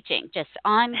 teaching, teaching, just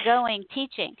ongoing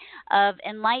teaching of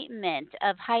enlightenment,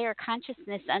 of higher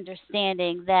consciousness,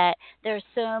 understanding that there's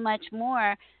so much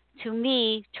more to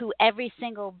me, to every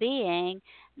single being,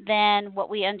 than what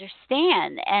we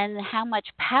understand, and how much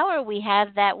power we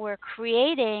have, that we're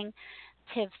creating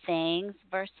negative things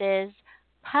versus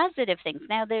positive things.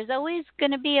 Now, there's always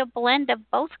going to be a blend of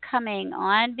both coming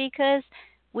on because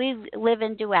we live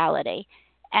in duality.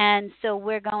 And so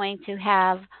we're going to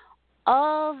have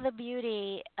all the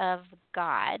beauty of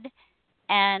God,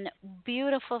 and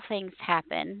beautiful things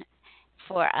happen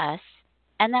for us.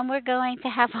 And then we're going to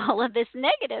have all of this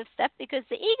negative stuff because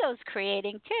the ego's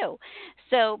creating too.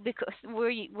 So because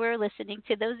we're listening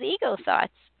to those ego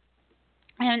thoughts,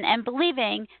 and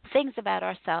believing things about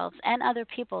ourselves and other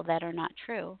people that are not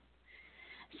true.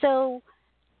 So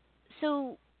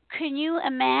so can you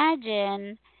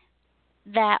imagine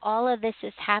that all of this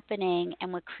is happening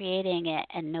and we're creating it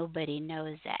and nobody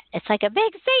knows it? It's like a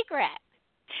big secret,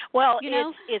 Well, you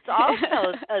know? it's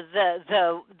also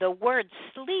the word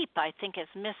sleep. I think is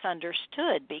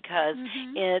misunderstood because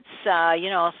Mhm. it's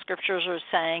scriptures are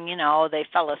saying they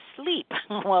fell asleep.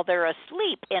 Well, they're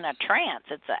asleep in a trance.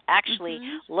 It's actually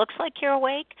Mhm. looks like you're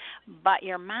awake, but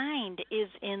your mind is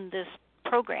in this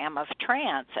program of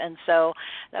trance. And so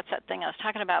that's that thing I was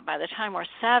talking about. By the time we're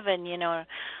 7,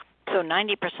 so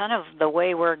 90% of the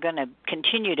way we're going to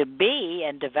continue to be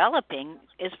and developing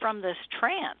is from this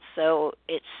trance. So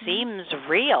it seems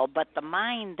real, but the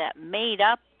mind that made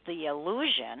up the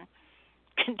illusion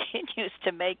continues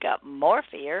to make up more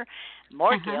fear,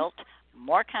 more Uh-huh. guilt,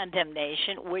 more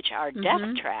condemnation, which are death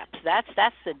Mhm. traps.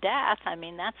 That's the death. I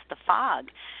mean, that's the fog.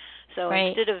 So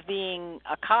Right. instead of being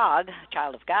a cog,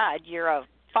 child of God, you're a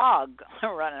fog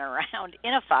running around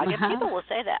in a fog. And Uh-huh. people will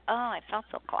say that, oh, I felt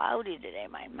so cloudy today.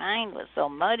 My mind was so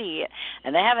muddy.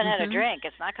 And they haven't had a Mhm. drink.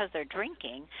 It's not because they're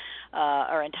drinking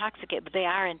or intoxicated, but they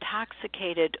are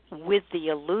intoxicated with the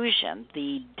illusion,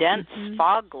 the dense Mhm.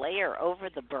 fog layer over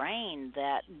the brain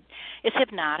that is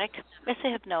hypnotic. It's a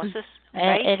hypnosis,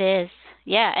 right? It is.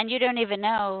 Yeah, and you don't even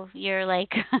know. You're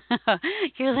like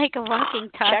you're like a walking,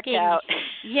 Checked talking. out.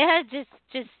 Yeah, just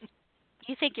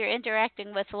you think you're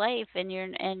interacting with life, and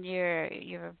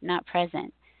you're not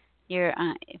present. You're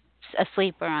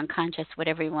asleep or unconscious,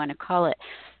 whatever you want to call it.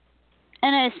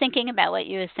 And I was thinking about what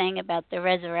you were saying about the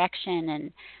resurrection,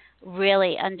 and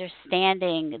really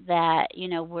understanding that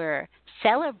we're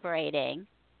celebrating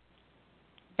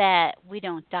that we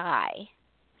don't die.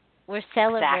 We're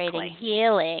celebrating Exactly.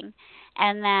 healing,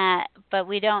 and that, but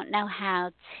we don't know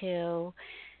how to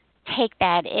take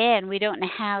that in. We don't know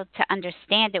how to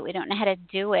understand it. We don't know how to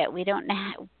do it. We don't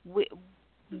know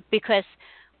because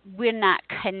we're not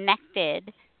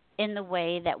connected in the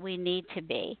way that we need to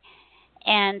be.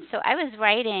 And so I was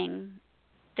writing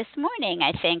this morning,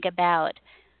 I think, about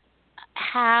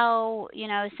how,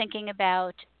 I was thinking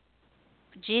about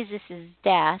Jesus'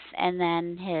 death and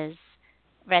then his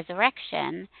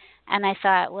resurrection. And I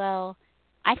thought, well,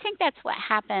 I think that's what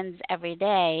happens every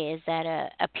day is that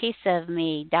a piece of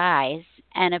me dies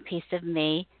and a piece of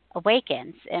me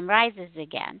awakens and rises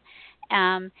again.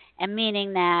 And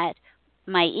meaning that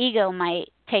my ego might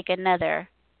take another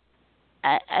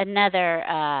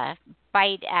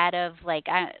bite out of like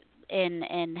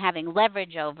in having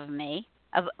leverage over me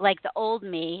of like the old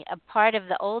me, a part of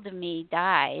the old me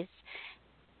dies,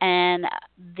 and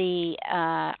the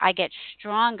I get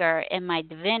stronger in my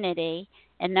divinity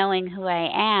and knowing who I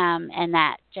am, and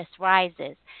that just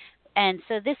rises. And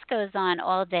so this goes on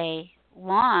all day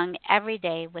long, every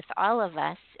day with all of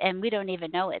us, and we don't even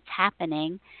know it's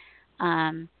happening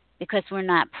um, because we're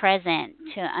not present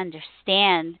to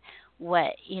understand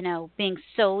what being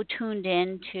so tuned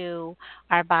into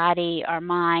our body, our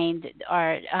mind,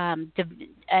 our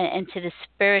into the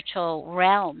spiritual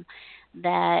realm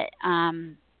that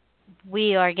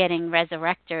we are getting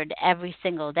resurrected every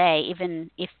single day, even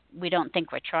if we don't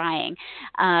think we're trying.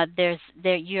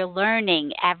 You're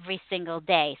learning every single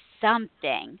day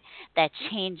something that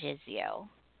changes you.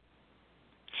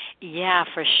 Yeah,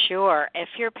 for sure. If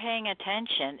you're paying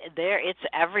attention, it's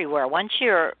everywhere. Once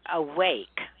you're awake,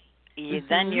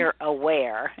 then Mhm. you're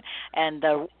aware, and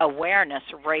the awareness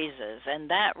raises, and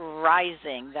that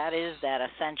rising, that is that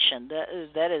ascension,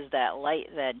 that is that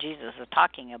light that Jesus is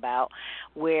talking about,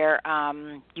 where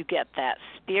you get that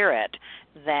spirit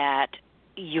that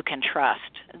you can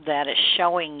trust, that is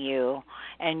showing you,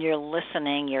 and you're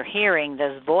listening, you're hearing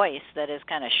this voice that is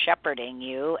kind of shepherding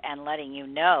you and letting you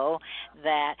know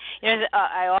that.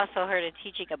 I also heard a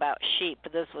teaching about sheep.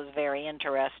 This was very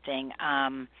interesting.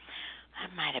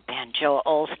 It might have been Joel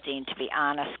Osteen, to be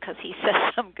honest, because he says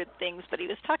some good things. But he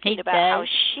was talking He about how does.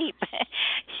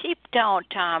 sheep don't,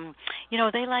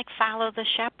 they like follow the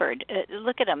shepherd.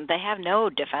 Look at them; they have no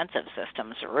defensive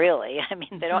systems, really. I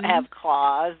mean, they don't have Mhm.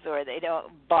 claws or they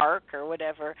don't bark or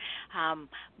whatever,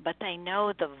 but they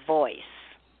know the voice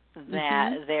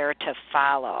that Mhm. they're to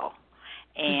follow.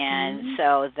 And Mhm.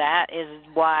 so that is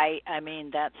why,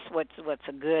 that's what's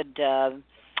a good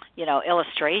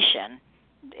illustration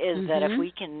is that if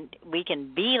Mhm. we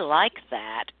can be like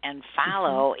that and Mhm.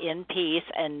 follow in peace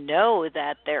and know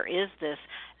that there is this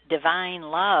divine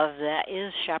love that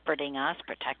is shepherding us,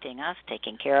 protecting us,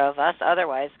 taking care of us.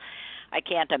 Otherwise, I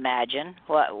can't imagine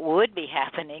what would be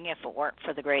happening if it weren't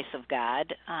for the grace of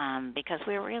God, because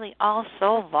we're really all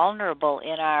so vulnerable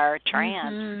in our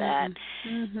trance that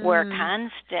Mhm. we're Mhm.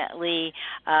 constantly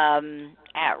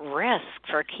at risk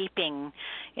for keeping,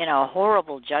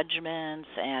 horrible judgments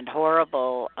and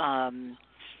horrible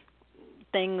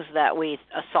things that we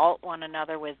assault one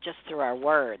another with just through our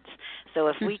words. So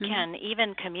if we Mhm. can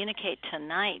even communicate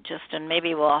tonight, just and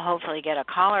maybe we'll hopefully get a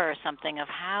caller or something of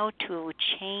how to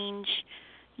change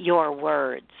your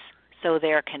words so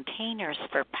they're containers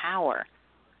for power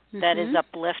that is Mhm.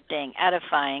 uplifting,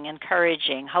 edifying,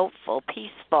 encouraging, hopeful,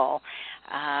 peaceful,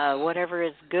 whatever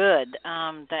is good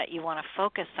that you want to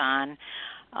focus on,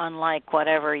 unlike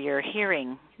whatever you're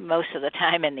hearing most of the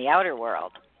time in the outer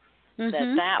world.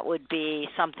 Mhm. That would be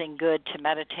something good to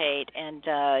meditate, and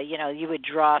you would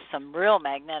draw some real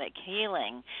magnetic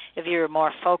healing if you were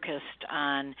more focused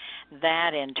on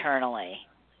that internally,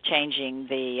 changing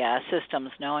the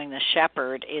systems, knowing the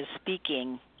shepherd is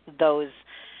speaking those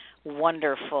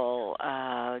wonderful,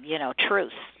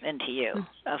 truths into you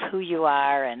of who you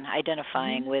are and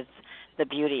identifying Mhm. with the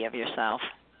beauty of yourself,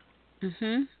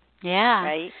 Mhm. Yeah.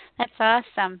 right? That's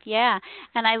awesome. Yeah.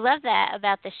 And I love that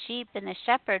about the sheep and the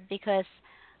shepherd because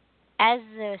as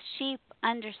the sheep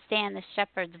understand the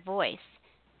shepherd's voice,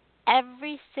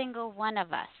 every single one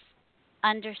of us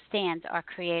understands our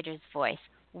creator's voice.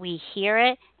 We hear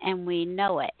it and we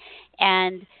know it.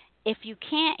 And if you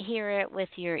can't hear it with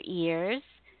your ears,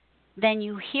 then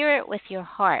you hear it with your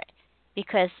heart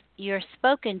because you're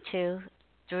spoken to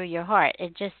through your heart.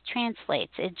 It just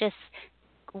translates. It just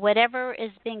whatever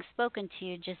is being spoken to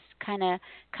you just kind of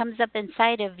comes up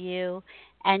inside of you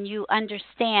and you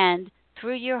understand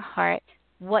through your heart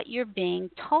what you're being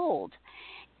told.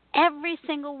 Every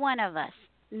single one of us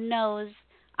knows,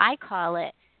 I call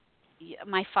it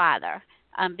my father,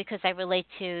 because I relate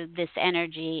to this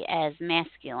energy as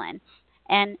masculine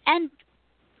and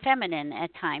feminine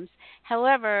at times.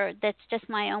 However, that's just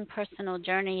my own personal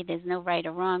journey. There's no right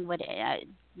or wrong.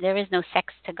 There is no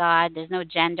sex to God. There's no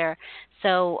gender.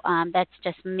 So that's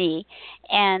just me.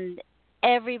 And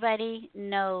everybody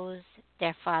knows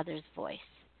their father's voice.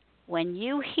 When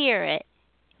you hear it,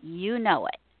 you know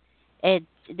it. It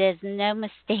there's no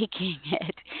mistaking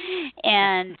it.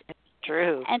 And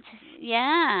True. and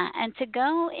yeah, and to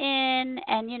go in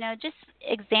and just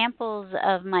examples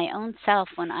of my own self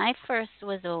when I first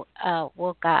was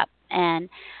woke up, and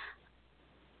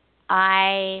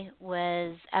I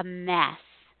was a mess.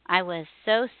 I was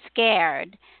so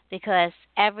scared because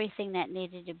everything that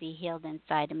needed to be healed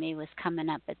inside of me was coming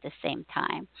up at the same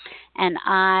time. And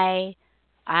I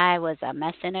was a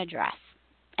mess in a dress.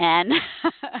 And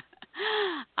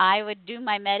I would do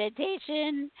my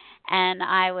meditation and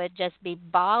I would just be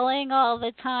bawling all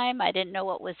the time. I didn't know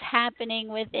what was happening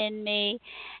within me.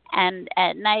 And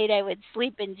at night I would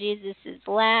sleep in Jesus's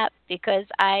lap because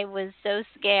I was so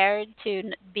scared to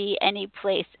be any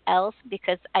place else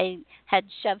because I had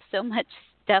shoved so much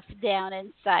stuff down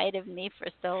inside of me for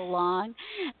so long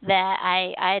that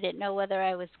I didn't know whether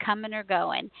I was coming or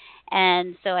going.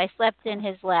 And so I slept in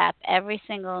his lap every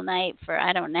single night for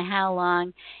I don't know how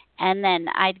long. And then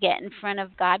I'd get in front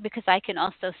of God because I can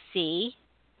also see.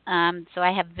 So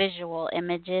I have visual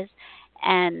images.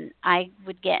 And I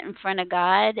would get in front of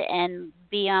God and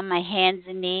be on my hands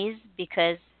and knees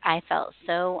because I felt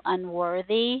so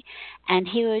unworthy. And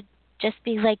He would just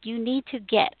be like, "You need to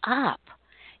get up.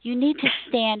 You need to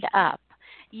stand up.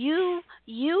 You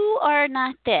are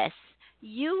not this.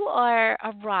 You are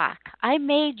a rock. I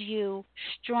made you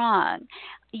strong.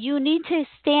 You need to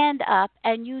stand up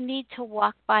and you need to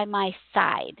walk by my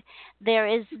side. There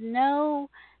is no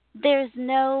there's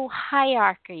no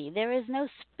hierarchy. There is no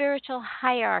spiritual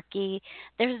hierarchy.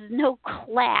 There's no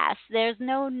class. There's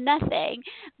no nothing.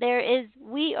 There is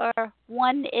we are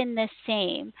one in the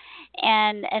same.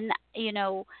 And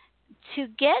to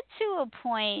get to a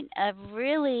point of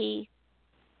really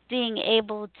being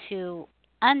able to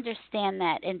understand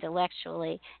that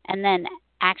intellectually and then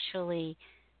actually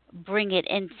bring it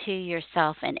into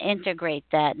yourself and integrate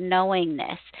that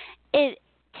knowingness, it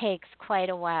takes quite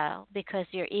a while because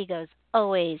your ego's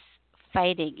always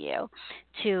fighting you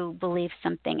to believe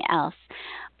something else.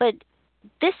 But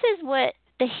this is what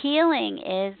the healing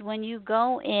is when you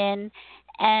go in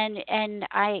and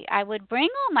I would bring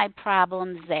all my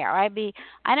problems there. I don't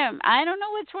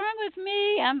know what's wrong with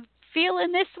me. I'm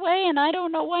feeling this way and I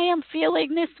don't know why I'm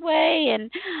feeling this way and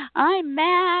I'm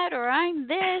mad or I'm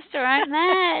this or I'm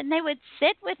that, and they would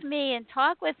sit with me and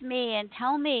talk with me and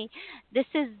tell me this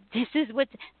is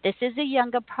a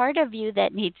younger part of you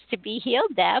that needs to be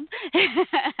healed, Deb.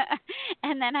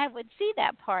 And then I would see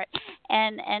that part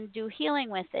and do healing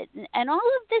with it. And all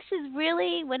of this is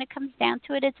really, when it comes down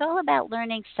to it, it's all about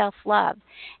learning self-love,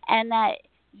 and that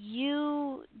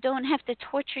you don't have to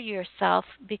torture yourself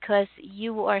because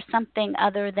you are something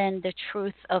other than the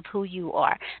truth of who you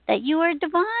are, that you are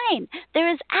divine.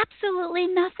 There is absolutely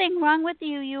nothing wrong with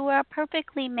you. You are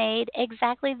perfectly made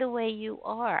exactly the way you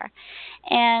are.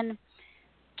 And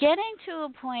getting to a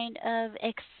point of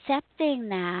accepting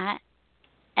that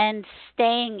and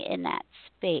staying in that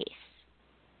space,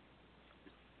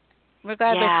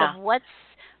 regardless Yeah. of what's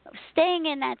staying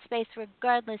in that space,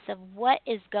 regardless of what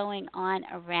is going on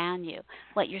around you,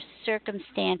 what your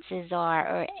circumstances are,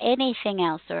 or anything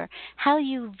else, or how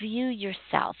you view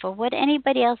yourself, or what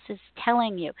anybody else is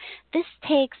telling you. This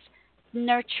takes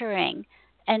nurturing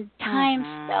and time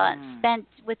Mhm. spent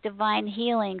with divine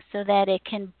healing so that it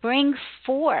can bring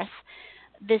forth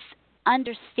this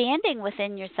understanding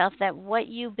within yourself that what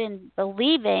you've been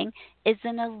believing is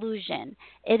an illusion.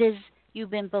 It is you've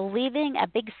been believing a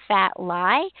big fat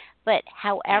lie, but Yeah.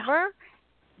 however,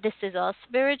 this is all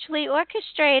spiritually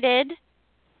orchestrated.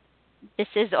 This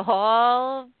is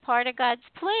all part of God's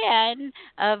plan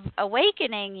of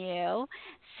awakening you.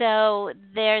 So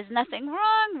there's nothing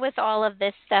wrong with all of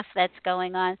this stuff that's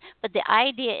going on, but the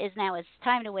idea is now it's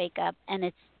time to wake up and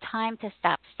it's time to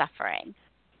stop suffering.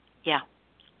 Yeah.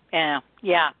 Yeah,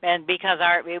 yeah, and because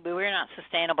we're not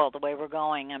sustainable the way we're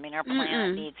going. I mean, our planet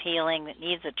Mm-mm. needs healing. It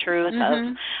needs the truth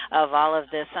Mhm. of all of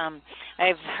this.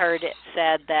 I've heard it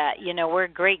said that we're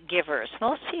great givers.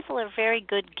 Most people are very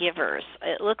good givers.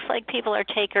 It looks like people are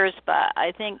takers, but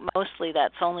I think mostly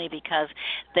that's only because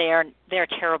they're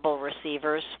terrible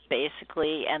receivers,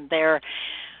 basically, and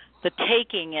the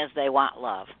taking is they want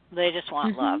love. They just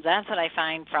want love. Mhm. That's what I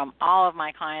find from all of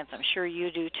my clients. I'm sure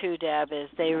you do too, Deb, is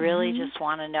they really Mhm. just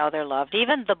want to know they're loved.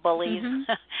 Even the bullies,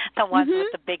 Mhm. the ones Mhm.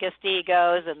 with the biggest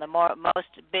egos and the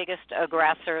most biggest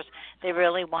aggressors, they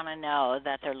really want to know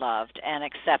that they're loved and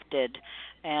accepted.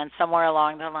 And somewhere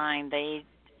along the line they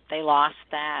lost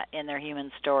that in their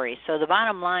human story. So the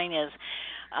bottom line is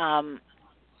um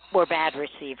we're bad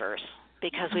receivers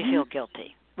because we Mhm. feel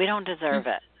guilty. We don't deserve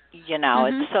it. It's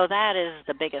Mhm. so that is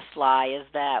the biggest lie, is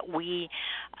that we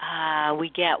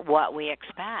get what we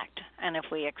expect. And if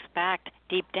we expect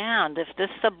deep down, if this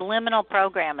subliminal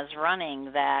program is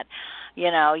running that,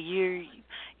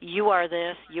 you are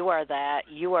this, you are that,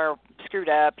 you are screwed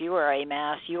up, you are a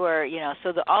mess, you are,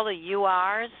 so all the you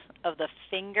are's of the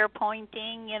finger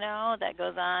pointing, that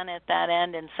goes on at that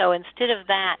end. And so instead of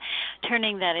that,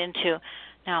 turning that into,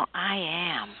 no, I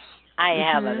am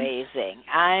Mhm. amazing.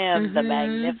 I am the Mhm.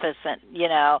 magnificent,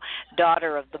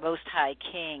 daughter of the Most High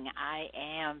King. I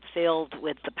am filled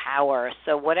with the power.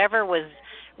 So whatever was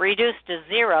reduced to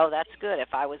zero, that's good.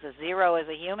 If I was a zero as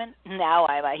a human, now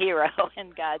I'm a hero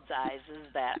in God's eyes.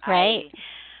 Is that Right.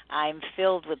 I'm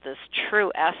filled with this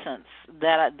true essence,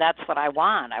 that's what I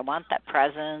want. I want that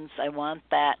presence. I want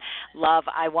that love.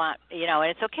 I want, and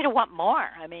it's okay to want more.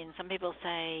 I mean, some people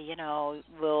say,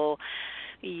 will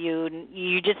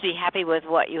you just be happy with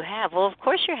what you have. Well, of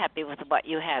course you're happy with what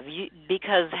you have.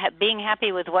 Because being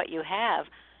happy with what you have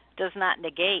does not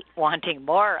negate wanting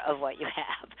more of what you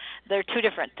have. They're two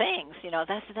different things.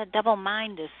 That double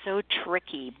mind is so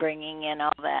tricky, bringing in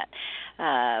all that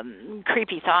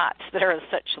creepy thoughts that are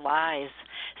such lies.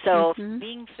 So Mhm.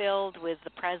 being filled with the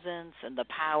presence and the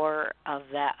power of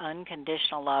that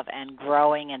unconditional love and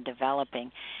growing and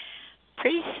developing,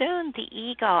 pretty soon the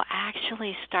ego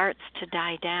actually starts to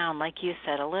die down. Like you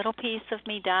said, a little piece of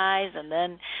me dies, and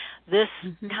then this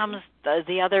Mhm. comes,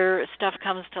 the other stuff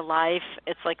comes to life.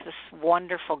 It's like this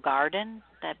wonderful garden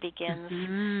that begins,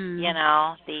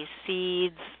 Mhm. these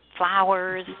seeds,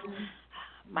 flowers.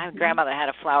 My Mhm. grandmother had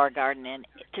a flower garden, and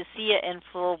to see it in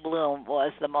full bloom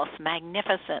was the most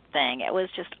magnificent thing. It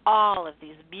was just all of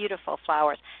these beautiful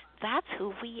flowers. That's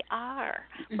who we are.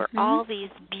 We're Mhm. all these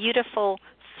beautiful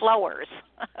flowers,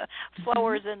 Mhm.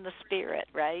 flowers in the spirit,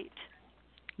 right?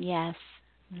 Yes.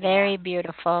 Yeah. Very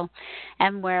beautiful.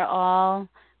 And we're all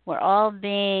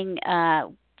being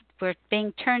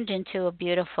turned into a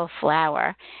beautiful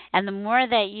flower. And the more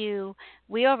that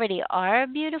we already are a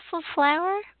beautiful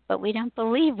flower, but we don't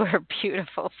believe we're a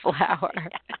beautiful flower.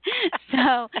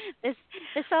 So this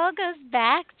this all goes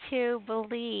back to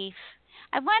belief.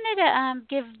 I wanted to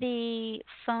give the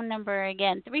phone number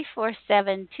again,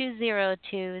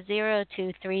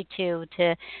 347-202-0232,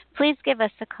 to please give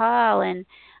us a call and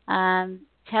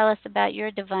tell us about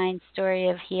your divine story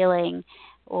of healing,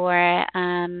 or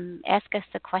ask us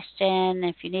a question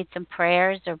if you need some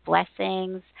prayers or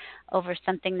blessings over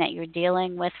something that you're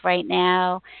dealing with right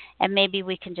now. And maybe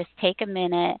we can just take a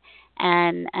minute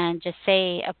and just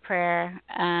say a prayer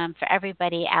for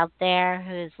everybody out there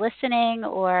who's listening,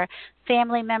 or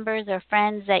family members or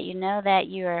friends that you know that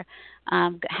you're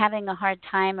having a hard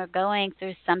time or going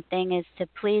through something, is to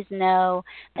please know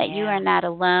that you are Yeah. not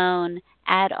alone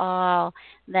at all,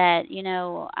 that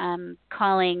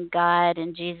calling God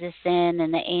and Jesus in,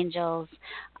 and the angels,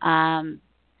 um,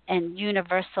 and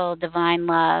universal divine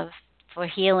love for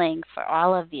healing for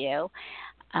all of you,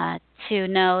 uh, to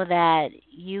know that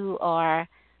you are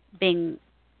being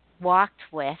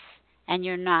walked with, and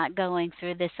you're not going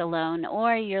through this alone,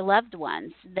 or your loved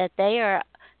ones, that they are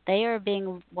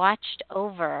being watched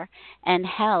over and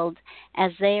held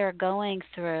as they are going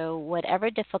through whatever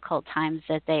difficult times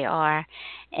that they are.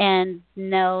 And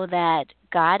know that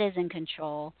God is in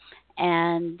control,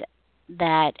 and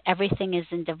that everything is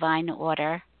in divine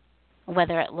order,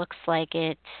 whether it looks like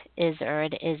it is or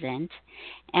it isn't,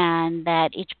 and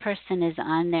that each person is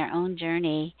on their own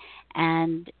journey,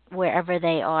 and wherever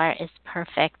they are is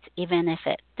perfect, even if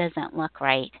it doesn't look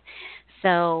right.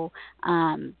 So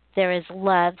there is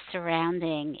love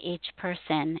surrounding each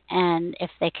person, and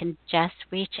if they can just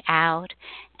reach out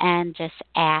and just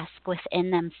ask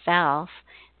within themselves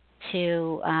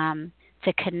to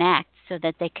connect, so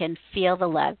that they can feel the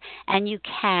love, and you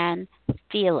can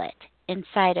feel it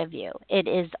inside of you. It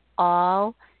is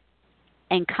all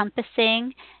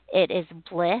encompassing. It is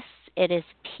bliss. It is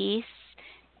peace.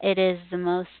 It is the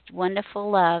most wonderful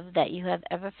love that you have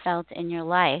ever felt in your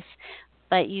life,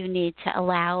 but you need to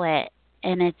allow it,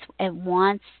 and it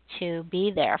wants to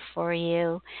be there for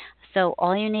you. So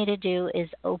all you need to do is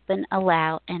open,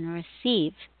 allow, and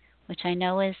receive, which I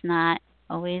know is not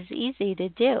always easy to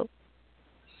do.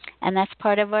 And that's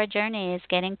part of our journey, is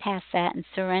getting past that and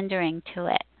surrendering to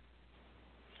it.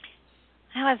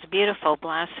 That was a beautiful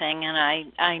blessing, and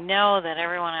I know that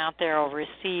everyone out there will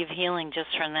receive healing just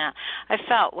from that. I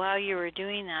felt while you were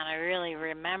doing that, I really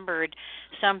remembered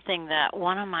something that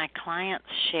one of my clients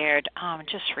shared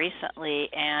just recently,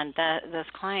 and that this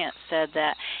client said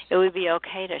that it would be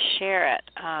okay to share it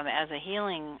as a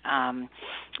healing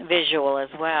visual as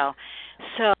well.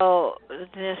 So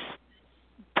this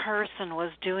person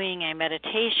was doing a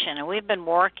meditation, and we've been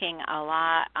working a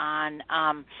lot on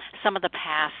some of the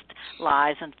past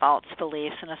lies and false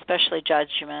beliefs, and especially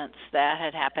judgments that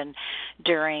had happened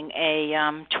during a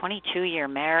 22-year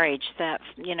marriage that,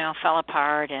 fell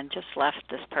apart and just left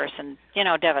this person,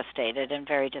 devastated and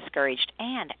very discouraged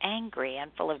and angry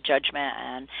and full of judgment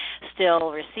and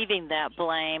still receiving that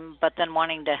blame, but then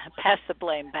wanting to pass the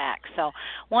blame back. So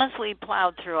once we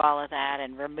plowed through all of that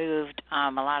and removed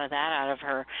a lot of that out of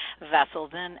her vessel,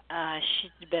 then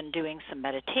she'd been doing some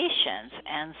meditations.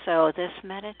 And so this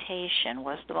meditation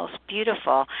was the most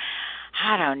beautiful.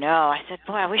 I don't know. I said,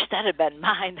 boy, I wish that had been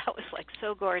mine. That was like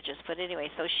so gorgeous. But anyway,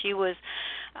 so she was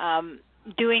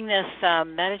doing this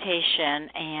meditation,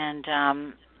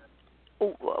 and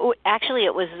actually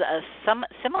it was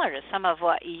similar to some of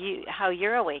how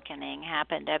your awakening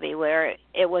happened, Debbie, where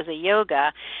it was a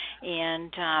yoga,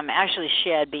 and actually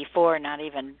she had before not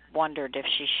even wondered if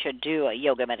she should do a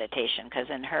yoga meditation, because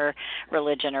in her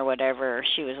religion or whatever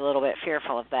she was a little bit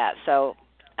fearful of that. So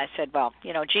I said, well,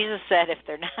 Jesus said if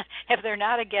they're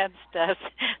not against us,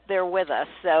 they're with us.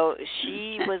 So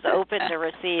she was open to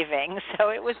receiving. So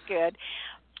it was good.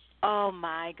 Oh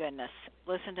my goodness.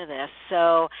 Listen to this.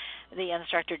 So the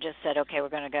instructor just said, okay, we're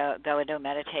going to go into a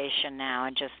meditation now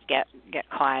and just get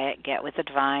quiet, get with the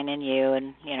divine in you.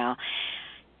 And,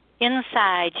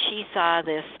 inside she saw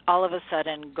this all of a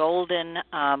sudden golden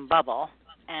bubble,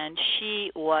 and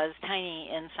she was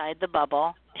tiny inside the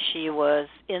bubble. She was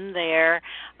in there.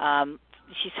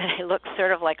 She said I looked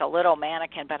sort of like a little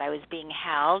mannequin, but I was being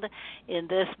held in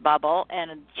this bubble.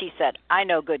 And she said, I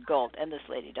know good gold, and this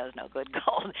lady does know good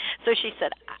gold. So she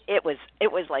said it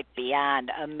was like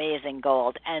beyond amazing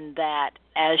gold, and that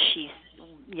as she,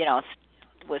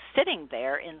 was sitting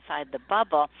there inside the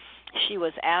bubble, she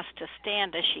was asked to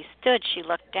stand. As she stood, she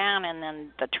looked down, and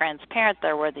then the transparent,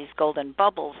 there were these golden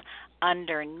bubbles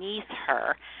underneath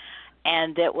her.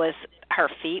 And it was, her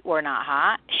feet were not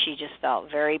hot. She just felt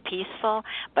very peaceful,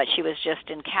 but she was just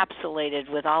encapsulated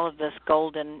with all of this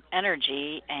golden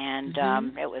energy, and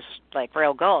it was like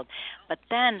real gold. But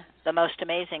then the most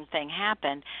amazing thing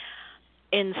happened.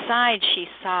 Inside she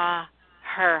saw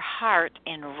her heart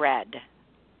in red,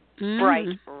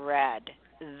 bright red.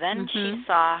 Then she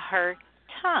saw her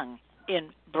tongue in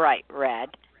bright red,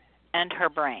 and her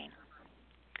brain.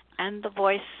 And the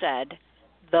voice said,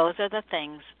 those are the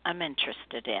things I'm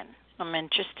interested in. I'm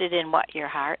interested in what your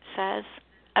heart says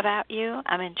about you.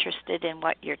 I'm interested in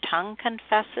what your tongue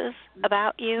confesses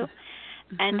about you.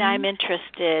 And I'm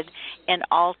interested in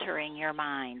altering your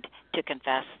mind to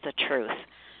confess the truth.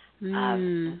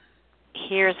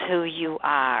 Here's who you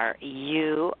are.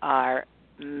 You are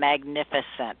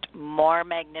magnificent, more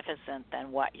magnificent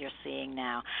than what you're seeing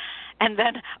now. And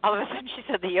then all of a sudden she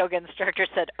said, the yoga instructor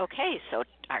said, okay, so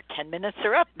our 10 minutes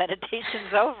are up,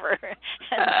 meditation's over.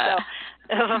 And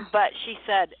so, but she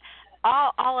said,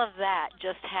 all of that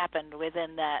just happened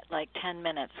within that 10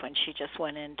 minutes when she just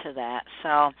went into that.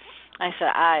 So I said,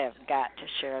 I have got to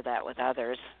share that with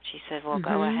others. She said, well,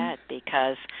 go ahead,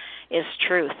 because it's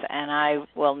truth, and I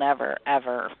will never,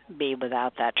 ever be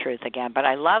without that truth again. But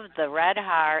I love the red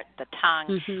heart, the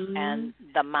tongue, and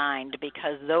the mind,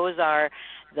 because those are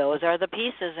the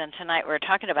pieces. And tonight we're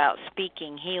talking about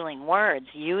speaking healing words,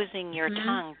 using your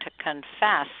tongue to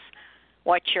confess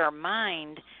what your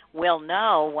mind will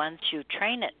know once you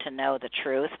train it to know the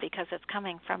truth, because it's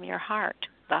coming from your heart,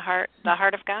 the heart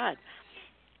of God.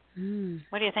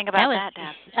 What do you think about that,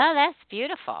 Deb? Oh, that's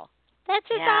beautiful. That's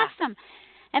just awesome.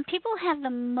 And people have the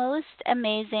most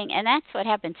amazing, and that's what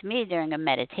happened to me during a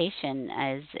meditation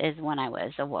is when I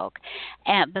was awoke.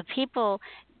 But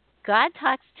God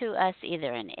talks to us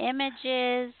either in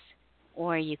images,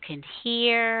 or you can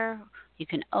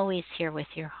always hear with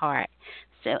your heart.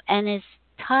 So, and is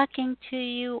talking to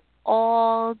you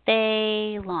all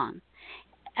day long.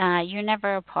 You're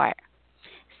never apart.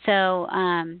 So,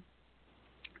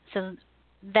 so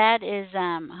that is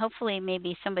hopefully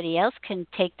maybe somebody else can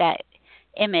take that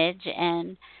image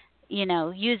and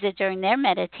use it during their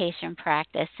meditation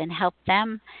practice and help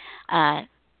them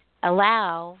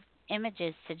allow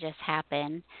images to just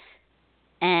happen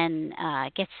and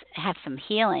have some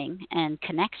healing and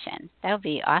connection. That would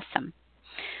be awesome.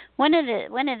 One of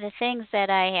the things that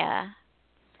I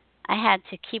had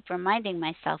to keep reminding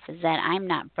myself is that I'm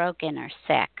not broken or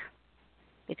sick,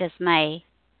 because my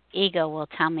ego will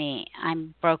tell me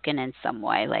I'm broken in some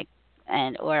way,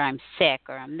 or I'm sick,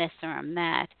 or I'm this, or I'm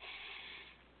that.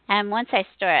 And once I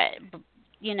start,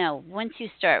 once you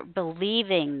start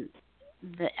believing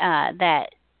that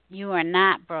you are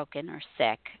not broken or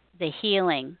sick, the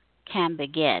healing can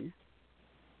begin.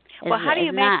 Well, how do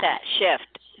you make that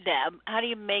shift, Deb? How do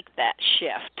you make that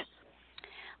shift?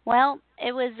 Well,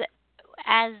 it was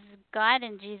as God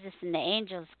and Jesus and the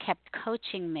angels kept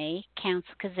coaching me,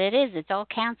 counsel, because it's all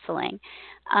counseling,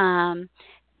 um,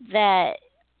 that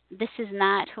this is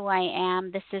not who I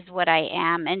am, this is what I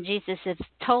am. And Jesus has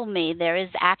told me there is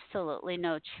absolutely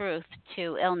no truth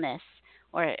to illness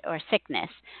or sickness,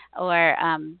 or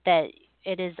that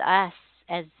it is us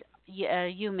as a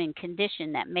human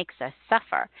condition that makes us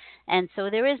suffer. And so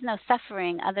there is no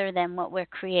suffering other than what we're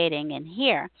creating in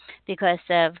here because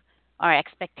of our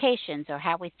expectations or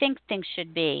how we think things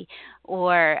should be,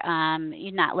 or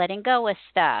you're not letting go of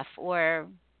stuff, or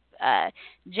uh,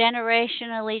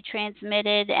 generationally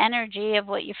transmitted energy of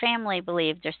what your family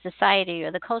believed, or society,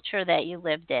 or the culture that you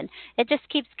lived in. It just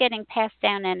keeps getting passed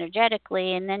down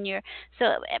energetically, and then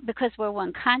so because we're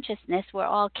one consciousness, we're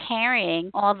all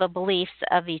carrying all the beliefs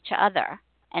of each other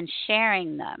and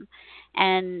sharing them,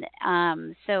 and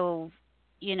so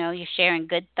you're sharing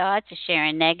good thoughts, you're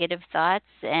sharing negative thoughts,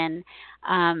 and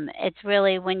it's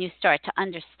really when you start to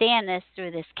understand this through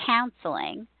this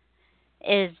counseling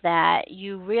is that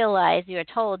you realize you're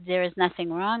told there is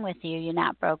nothing wrong with you. You're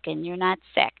not broken. You're not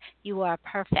sick. You are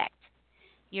perfect.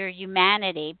 Your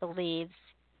humanity believes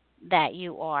that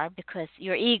you are because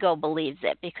your ego believes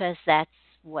it, because that's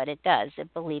what it does.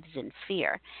 It believes in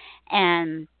fear.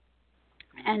 And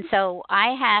so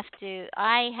I had to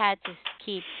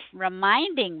keep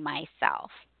reminding myself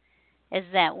is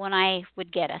that when I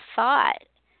would get a thought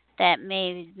that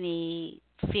made me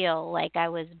feel like I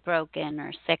was broken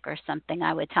or sick or something,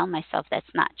 I would tell myself that's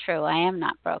not true. I am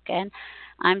not broken.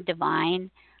 I'm divine.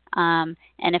 And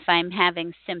if I'm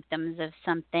having symptoms of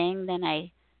something, then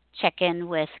I check in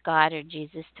with God or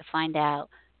Jesus to find out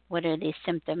what are these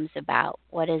symptoms about.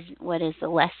 What is the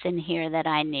lesson here that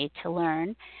I need to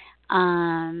learn?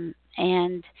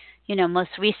 And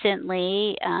most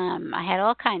recently, I had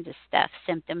all kinds of stuff,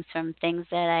 symptoms from things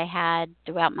that I had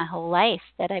throughout my whole life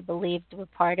that I believed were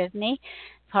part of me,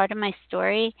 part of my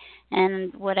story.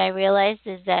 And what I realized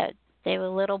is that they were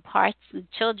little parts of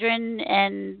children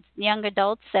and young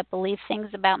adults that believe things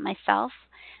about myself.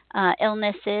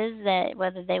 Illnesses, that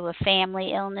whether they were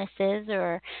family illnesses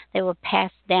or they were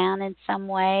passed down in some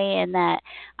way, and that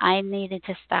I needed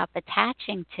to stop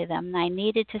attaching to them. I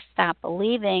needed to stop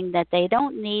believing that they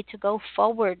don't need to go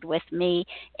forward with me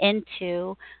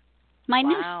into my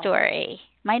new Wow. story,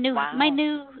 my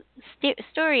new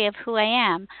story of who I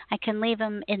am. I can leave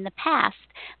them in the past.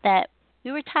 That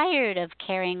we were tired of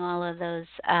carrying all of those.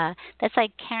 That's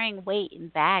like carrying weight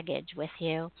and baggage with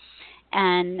you,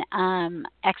 and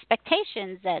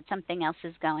expectations that something else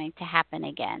is going to happen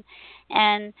again.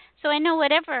 And so I know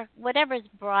whatever's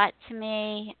brought to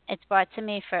me, it's brought to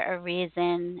me for a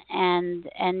reason.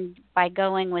 And by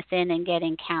going within and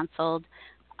getting counseled,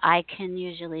 I can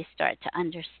usually start to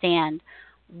understand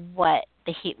where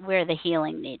the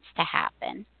healing needs to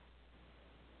happen.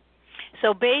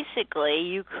 So basically,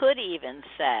 you could even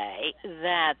say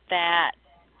that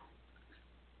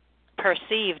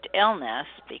perceived illness,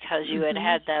 because you had Mhm.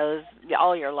 had those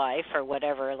all your life or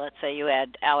whatever, let's say you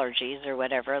had allergies or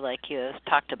whatever, like you have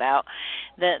talked about,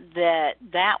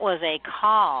 that was a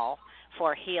call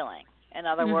for healing. In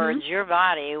other words, Mhm. your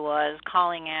body was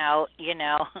calling out,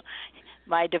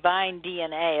 my divine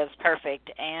DNA is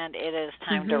perfect, and it is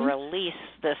time to Mhm. release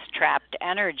this trapped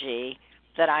energy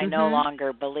that I no Mhm.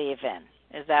 longer believe in.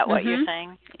 Is that what you're Mhm.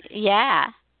 saying?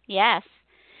 Yeah. Yes.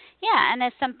 Yeah, and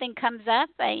if something comes up,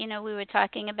 we were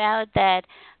talking about that.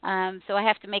 So I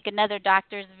have to make another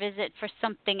doctor's visit for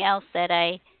something else that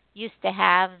I used to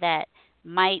have that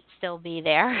might still be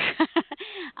there.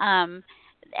 um,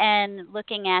 and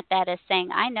looking at that as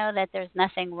saying, I know that there's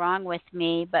nothing wrong with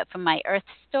me, but from my Earth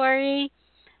story,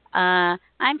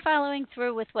 I'm following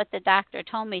through with what the doctor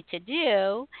told me to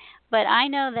do, but I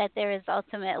know that there is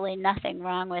ultimately nothing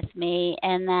wrong with me,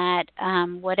 and that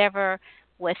whatever,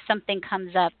 if something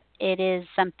comes up, it is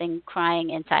something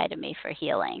crying inside of me for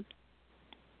healing.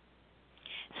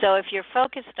 So if you're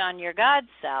focused on your God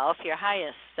self, your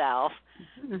highest self,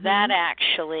 that Mhm.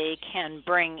 actually can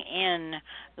bring in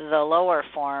the lower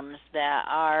forms that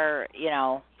are,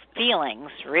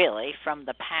 feelings really from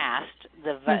the past,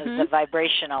 the Mhm.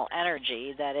 vibrational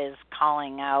energy that is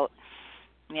calling out,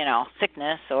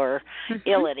 sickness or Mhm.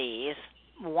 ill at ease,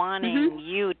 Mhm. wanting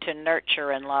you to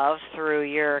nurture and love through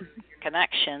your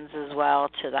connections as well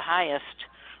to the highest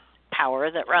power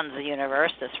that runs the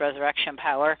universe, this resurrection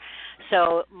power.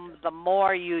 So the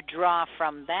more you draw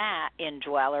from that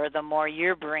indweller, the more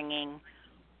you're bringing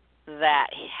that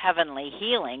heavenly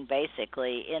healing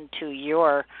basically into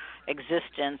your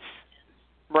existence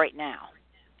right now.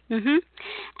 Mhm.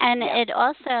 And Yeah. it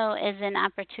also is an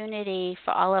opportunity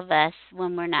for all of us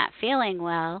when we're not feeling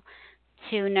well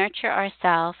to nurture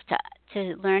ourselves,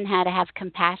 to learn how to have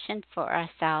compassion for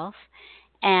ourselves,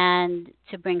 and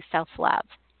to bring self-love.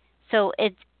 So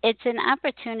it's an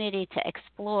opportunity to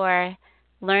explore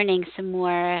learning some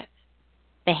more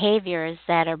behaviors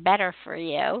that are better for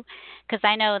you, because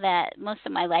I know that most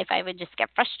of my life I would just get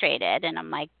frustrated and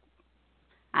I'm like,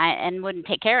 and wouldn't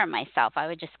take care of myself. I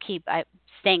would just keep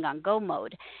staying on go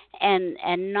mode, and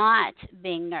not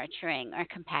being nurturing or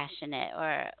compassionate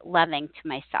or loving to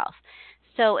myself.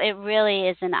 So it really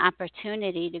is an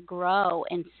opportunity to grow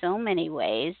in so many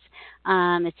ways.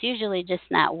 It's usually just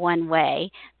not one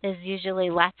way. There's usually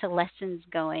lots of lessons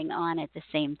going on at the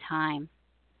same time.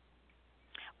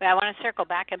 But I want to circle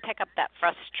back and pick up that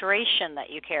frustration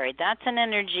that you carried. That's an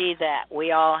energy that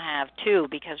we all have too,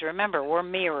 because remember, we're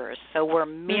mirrors. So we're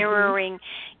Mhm. mirroring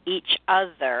each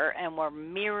other, and we're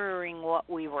mirroring what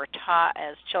we were taught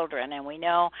as children. And we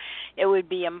know it would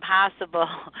be impossible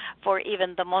for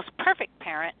even the most perfect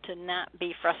parent to not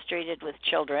be frustrated with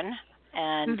children.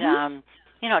 And, Mhm.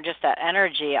 just that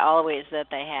energy always that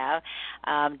they have,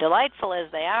 delightful as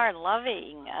they are and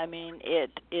loving. I mean,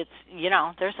 it's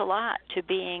there's a lot to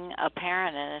being a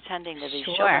parent and attending to these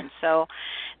Sure. children. So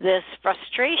this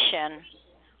frustration,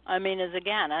 I mean, is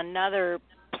again another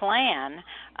plan,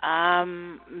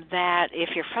 that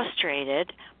if you're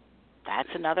frustrated, that's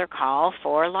another call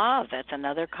for love. That's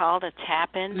another call to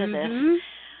tap into this, Mhm.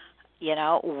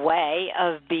 way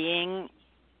of being,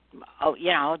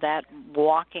 that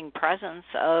walking presence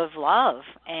of love,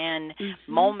 and Mhm.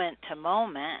 moment to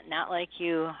moment, not like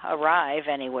you arrive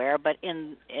anywhere, but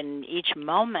in each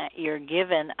moment you're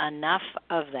given enough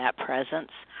of that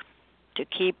presence to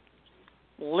keep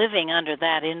living under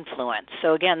that influence.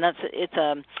 So again,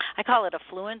 I call it a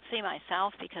fluency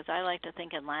myself, because I like to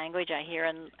think in language. I hear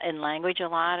in language a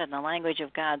lot, and the language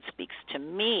of God speaks to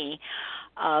me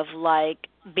of like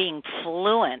being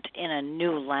fluent in a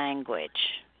new language.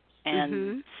 And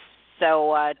Mhm.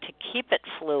 so to keep it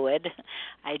fluid,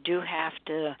 I do have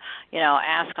to,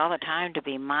 ask all the time to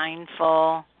be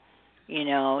mindful,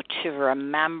 to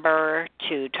remember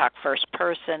to talk first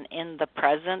person in the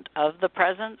present of the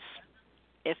presence.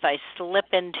 If I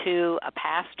slip into a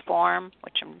past form,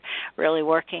 which I'm really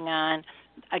working on,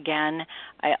 again,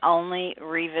 I only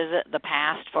revisit the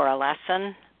past for a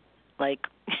lesson, like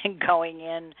going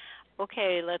in,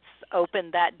 okay, let's open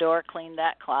that door, clean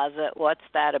that closet, what's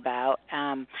that about?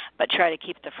 But try to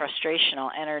keep the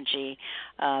frustrational energy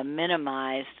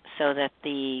minimized so that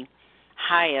the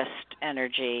highest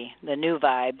energy, the new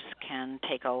vibes, can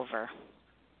take over.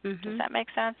 Does Mhm. that make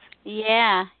sense?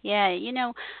 Yeah, yeah.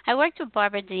 I worked with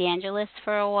Barbara DeAngelis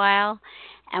for a while,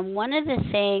 and one of the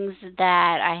things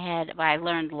that I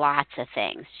learned lots of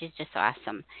things. She's just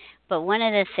awesome. But one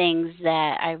of the things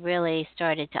that I really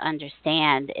started to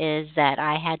understand is that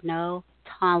I had no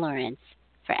tolerance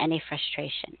for any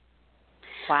frustration.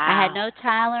 I had Wow. no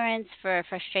tolerance for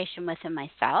frustration within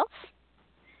myself,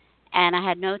 and I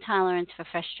had no tolerance for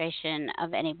frustration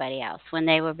of anybody else when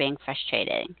they were being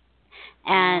frustrated.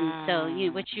 And so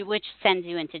Mm. which sends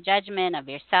you into judgment of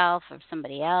yourself or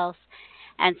somebody else.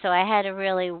 And so I had to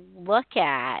really look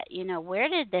at, where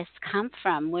did this come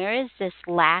from? Where is this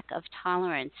lack of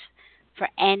tolerance for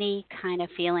any kind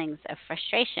of feelings of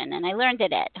frustration? And I learned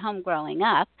it at home growing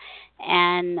up.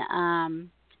 And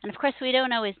of course we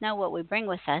don't always know what we bring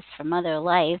with us from other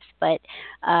lives, but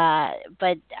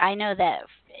I know that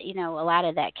a lot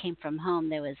of that came from home.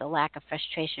 There was a lack of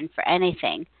frustration for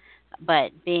anything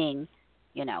but being,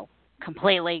 you know,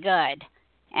 completely good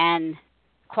and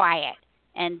quiet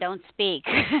and don't speak.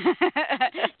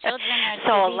 Children are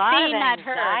So to a be lot of seen, not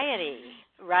heard. anxiety,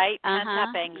 right? Uh Pent up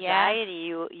huh. Yeah.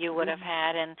 anxiety you would have Mhm.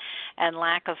 had, and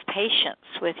lack of patience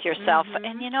with yourself.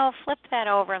 And Mhm. flip that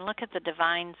over and look at the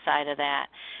divine side of that.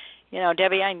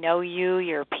 Debbie, I know you.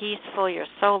 You're peaceful. You're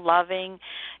so loving.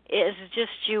 It's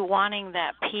just you wanting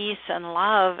that peace and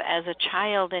love as a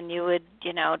child, and you would,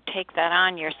 take that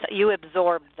on yourself. You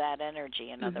absorbed that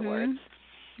energy, in other words, Mhm.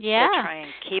 to Yeah. try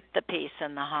and keep the peace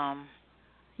in the home.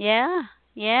 Yeah.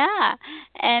 Yeah.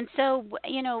 And so,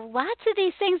 lots of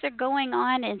these things are going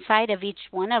on inside of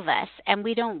each one of us, and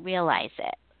we don't realize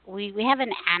it. We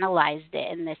haven't analyzed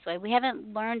it in this way. We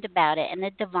haven't learned about it in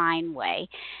a divine way.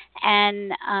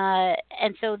 And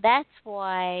so that's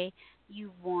why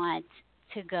you want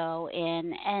to go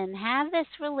in and have this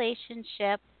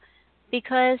relationship,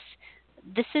 because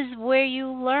this is where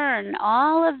you learn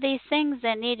all of these things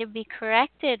that need to be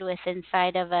corrected with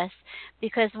inside of us,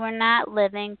 because we're not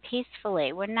living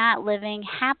peacefully. We're not living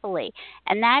happily.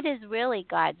 And that is really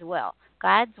God's will.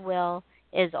 God's will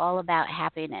is all about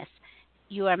happiness.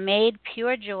 You are made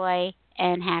pure joy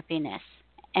and happiness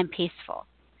and peaceful.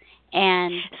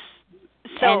 And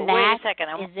So wait a that second.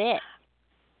 is it.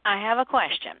 I have a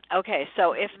question. Okay,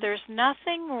 so if there's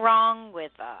nothing wrong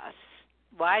with us,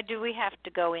 why do we have to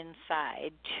go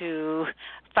inside to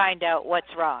find out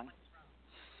what's wrong?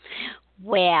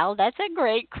 Well, that's a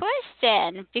great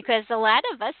question because a lot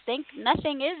of us think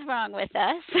nothing is wrong with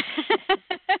us.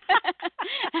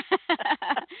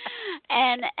 I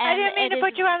and didn't mean it to is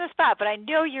put you on the spot, but I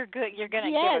know you're good. You're going to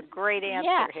give yes, a great yeah.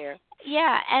 answer here.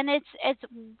 Yeah, and it's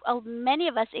many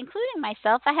of us, including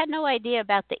myself, I had no idea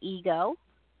about the ego.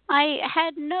 I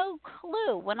had no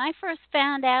clue. When I first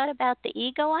found out about the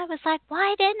ego, I was like,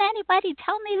 why didn't anybody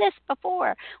tell me this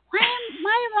before? Why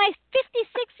am I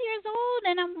 56 years old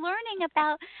and I'm learning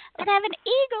about that I have an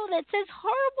ego that says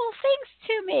horrible things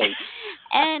to me?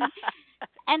 And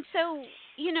and so,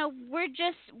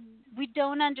 we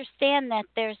don't understand that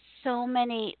there's so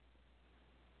many.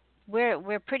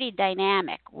 We're pretty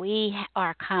dynamic. We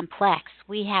are complex.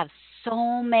 We have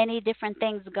so many different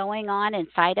things going on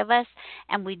inside of us,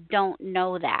 and we don't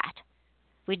know that.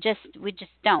 We just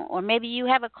don't. Or maybe you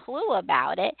have a clue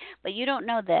about it, but you don't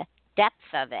know the depth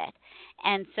of it.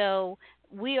 And so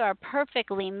we are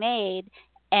perfectly made,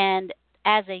 and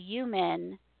as a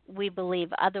human, we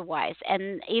believe otherwise.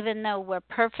 And even though we're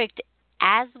perfect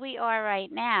as we are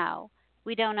right now,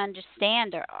 we don't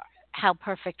understand how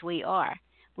perfect we are.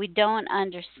 We don't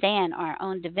understand our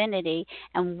own divinity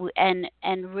and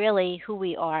really who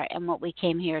we are and what we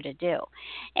came here to do.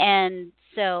 And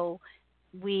so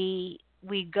we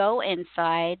go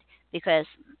inside because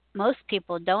most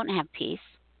people don't have peace.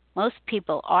 Most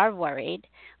people are worried.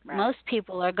 Right. Most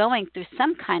people are going through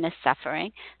some kind of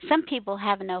suffering. Some people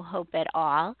have no hope at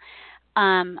all.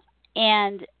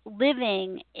 And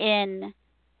living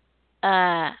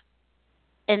uh,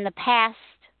 in the past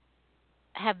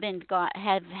have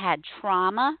had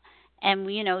trauma, and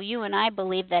you and I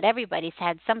believe that everybody's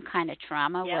had some kind of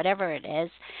trauma, Yep. whatever it is,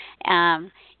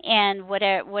 and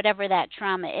whatever that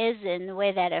trauma is, and the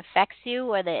way that affects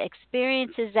you, or the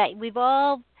experiences that we've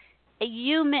all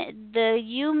the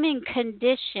human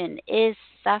condition is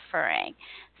suffering.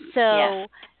 So Yes.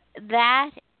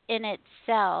 that in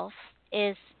itself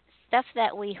is stuff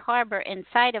that we harbor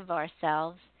inside of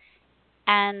ourselves,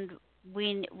 and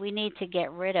we need to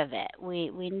get rid of it. We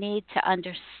need to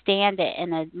understand it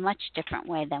in a much different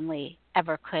way than we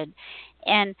ever could.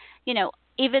 And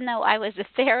even though I was a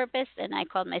therapist and I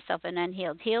called myself an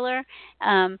unhealed healer,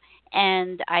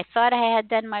 and I thought I had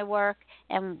done my work,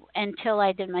 and until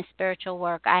I did my spiritual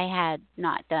work, I had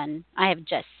not done. I have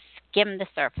just skimmed the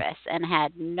surface and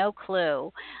had no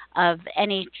clue of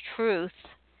any truth,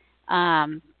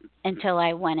 um, until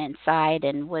I went inside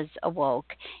and was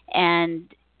awoke.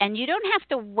 And you don't have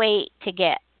to wait to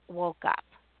get woke up.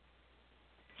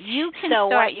 You can So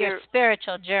start your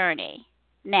spiritual journey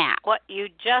now. what you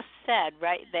just said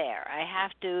right there, I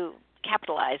have to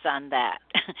capitalize on that.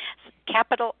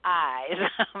 Capital Eyes.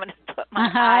 I'm going to put my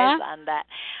eyes on that.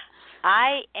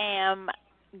 I am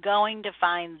going to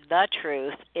find the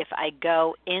truth if I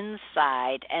go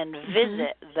inside and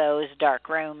visit those dark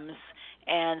rooms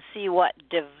and see what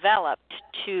developed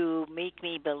to make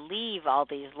me believe all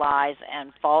these lies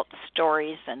and false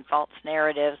stories and false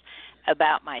narratives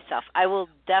about myself. I will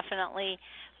definitely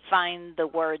find the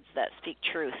words that speak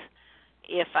truth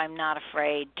if I'm not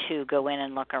afraid to go in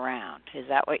and look around. Is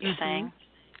that what you're saying?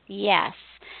 Yes.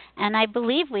 And I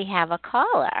believe we have a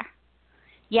caller.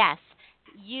 Yes.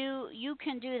 You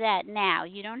can do that now.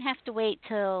 You don't have to wait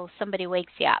till somebody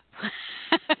wakes you up.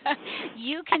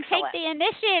 You can Excellent. take the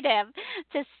initiative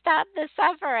to stop the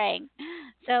suffering.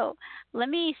 So let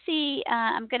me see.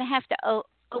 I'm going to have to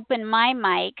open my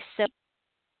mic so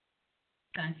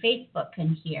on Facebook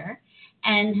can hear.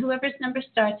 And whoever's number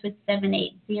starts with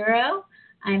 780,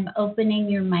 I'm opening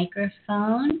your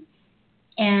microphone.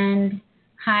 And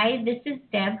hi, this is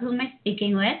Deb. Who am I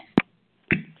speaking with?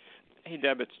 Hey,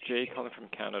 Deb, it's Jay calling from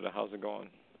Canada. How's it going?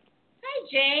 Hi,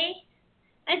 Jay.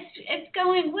 It's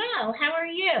going well. How are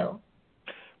you?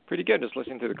 Pretty good. Just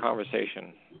listening to the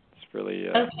conversation. It's really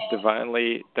okay.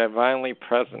 divinely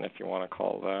present, if you want to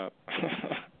call that.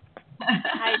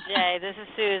 Hi, Jay. This is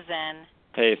Susan.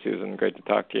 Hey, Susan. Great to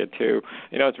talk to you, too.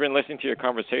 It's been listening to your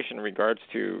conversation in regards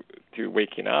to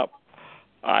waking up.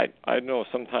 I know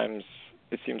sometimes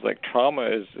it seems like trauma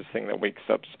is this thing that wakes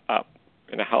us up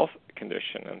in a health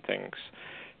condition and things.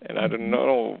 And I don't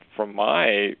know from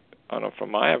my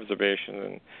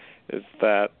observation is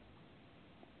that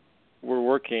we're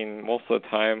working most of the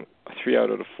time 3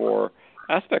 out of the 4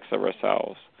 aspects of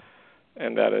ourselves.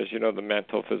 and that is, the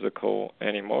mental, physical,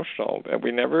 and emotional. And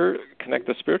we never connect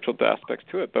the spiritual aspects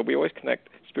to it, but we always connect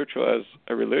spiritual as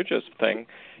a religious thing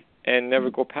and never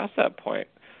go past that point.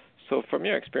 So from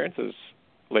your experiences,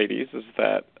 ladies, is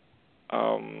that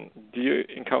do you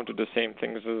encounter the same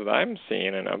things as I'm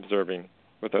seeing and observing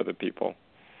with other people?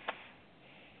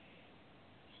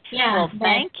 Yeah. Well,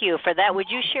 thank you for that. Would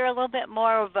you share a little bit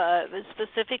more of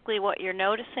specifically what you're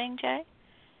noticing, Jay?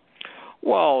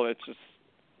 Well, it's just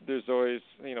there's always,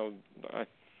 I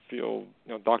feel,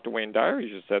 Dr. Wayne Dyer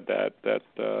just said that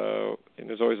and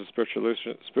there's always a spiritual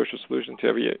solution to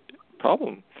every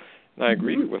problem, and I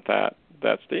agree with that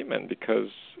statement, because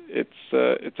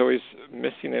it's always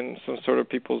missing in some sort of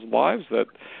people's lives that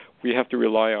we have to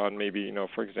rely on, maybe,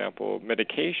 for example,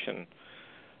 medication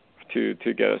to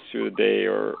get us through the day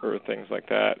or things like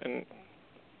that. And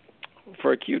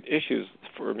for acute issues,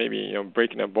 for maybe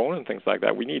breaking a bone and things like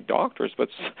that, we need doctors. But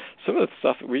some of the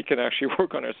stuff we can actually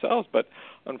work on ourselves. But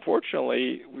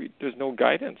unfortunately, there's no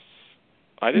guidance.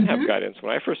 I didn't have guidance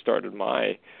when I first started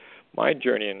my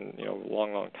journey, and a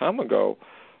long time ago.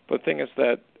 But the thing is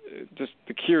that just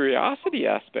the curiosity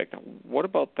aspect. What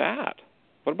about that?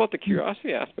 What about the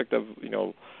curiosity aspect of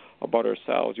about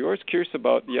ourselves? You're always curious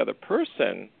about the other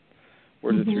person,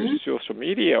 whether through social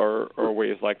media or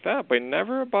ways like that, but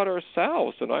never about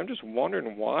ourselves. And I'm just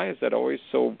wondering, why is that always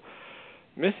so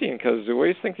missing? Because we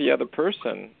always think the other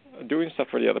person, doing stuff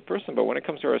for the other person, but when it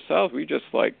comes to ourselves, we just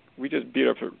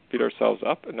beat ourselves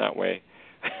up in that way.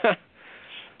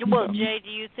 Well, Jay,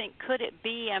 do you think, could it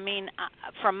be,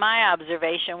 from my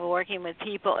observation, we're working with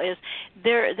people, is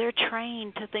they're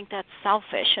trained to think that's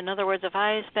selfish. In other words, if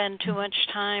I spend too much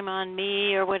time on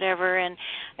me or whatever, and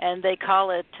they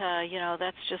call it,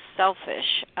 that's just selfish,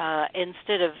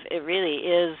 instead of it really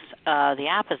is the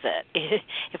opposite.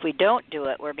 If we don't do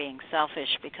it, we're being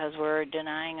selfish, because we're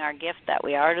denying our gift that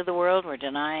we are to the world. We're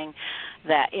denying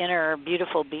that inner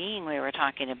beautiful being we were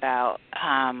talking about.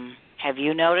 Have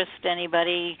you noticed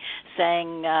anybody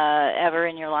saying ever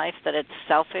in your life that it's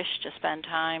selfish to spend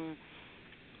time,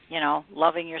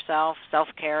 loving yourself,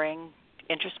 self-caring,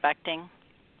 introspecting?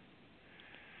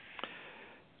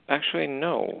 Actually,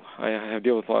 no. I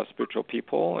deal with a lot of spiritual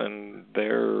people, and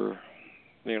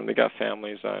they got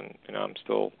families. I'm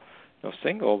still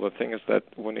single. The thing is that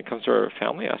when it comes to our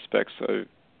family aspects,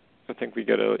 I think we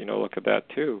got to look at that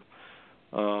too,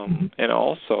 and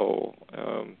also.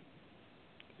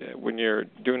 When you're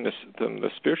doing the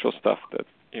spiritual stuff, that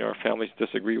our families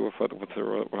disagree with what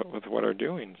we're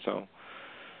doing, so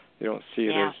you don't see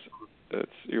it as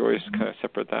you always kind of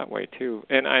separate that way too.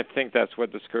 And I think that's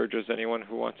what discourages anyone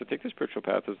who wants to take the spiritual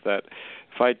path, is that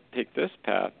if I take this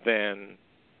path, then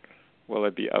will I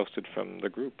be ousted from the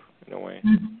group in a way?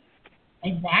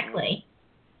 Exactly,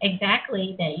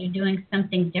 that you're doing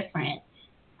something different.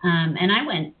 And I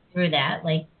went through that.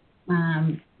 Like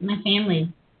my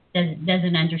family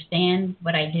doesn't understand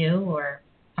what I do or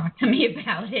talk to me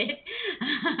about it.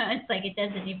 It's like it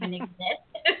doesn't even exist.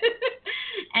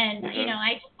 And,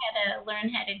 I just had to learn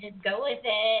how to just go with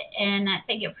it and not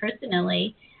take it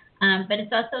personally. But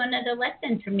it's also another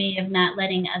lesson for me of not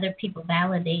letting other people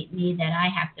validate me, that I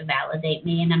have to validate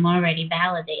me, and I'm already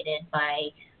validated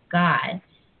by God.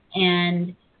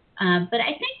 And but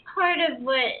I think part of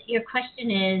what your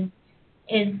question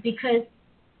is because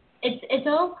it's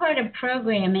all part of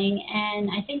programming, and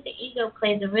I think the ego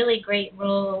plays a really great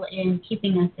role in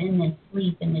keeping us in this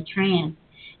sleep, in the trance,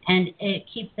 and it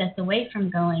keeps us away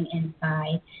from going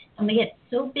inside. And we get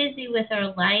so busy with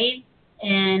our lives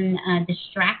and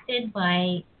distracted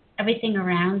by everything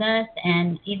around us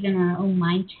and even our own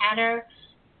mind chatter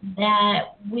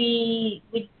that we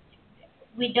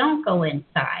don't go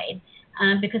inside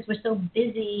because we're so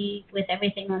busy with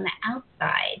everything on the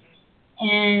outside.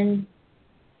 And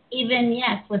even,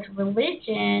 yes, with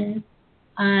religion,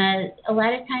 a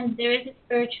lot of times there is a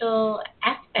spiritual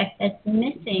aspect that's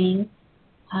missing,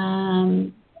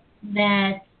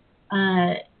 that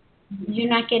you're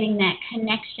not getting that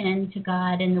connection to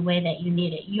God in the way that you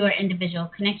need it, your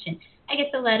individual connection. I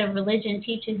guess a lot of religion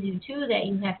teaches you, too, that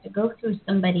you have to go through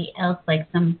somebody else, like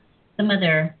some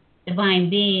other divine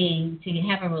being, to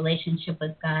have a relationship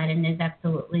with God, and there's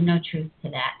absolutely no truth to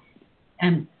that.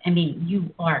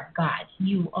 You are God.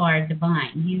 You are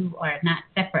divine. You are not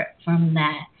separate from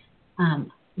that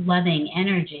loving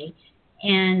energy.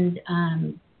 And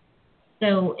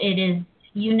so it is,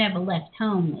 you never left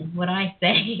home, is what I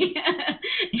say.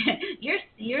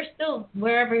 You're still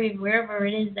wherever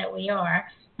it is that we are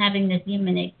having this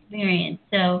human experience.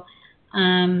 So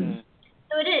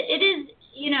so it is,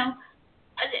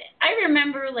 I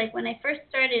remember, like, when I first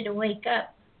started to wake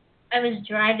up, I was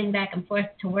driving back and forth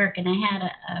to work, and I had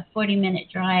a 40-minute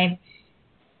drive,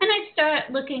 and I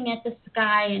start looking at the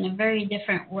sky in a very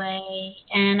different way,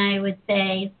 and I would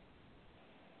say,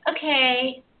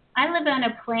 okay, I live on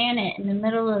a planet in the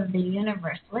middle of the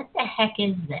universe. What the heck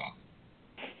is this?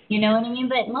 You know what I mean?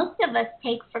 But most of us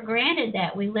take for granted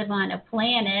that we live on a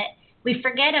planet. We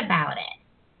forget about it.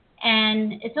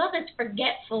 And it's all this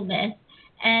forgetfulness,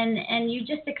 and you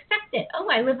just accept it. Oh,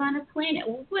 I live on a planet.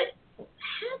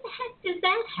 How the heck does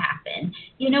that happen?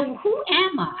 You know, who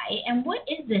am I, and what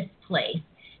is this place?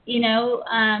 You know,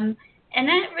 and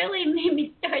that really made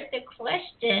me start to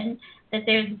question that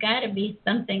there's got to be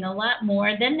something a lot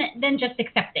more than just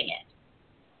accepting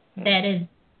it. That is,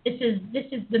 this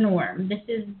is the norm. This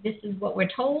is what we're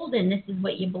told, and this is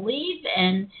what you believe,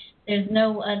 and there's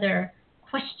no other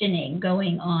questioning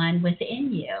going on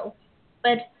within you.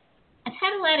 But I've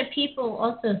had a lot of people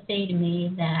also say to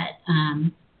me that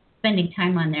spending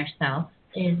time on their self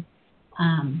is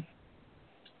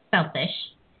selfish,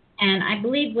 and I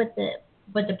believe what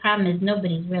the problem is,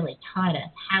 nobody's really taught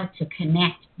us how to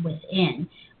connect within,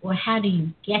 or how do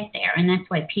you get there, and that's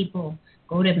why people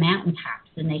go to mountaintops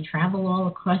and they travel all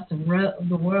across the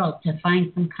world to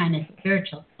find some kind of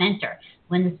spiritual center,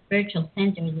 when the spiritual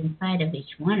center is inside of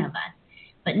each one of us.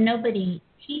 But nobody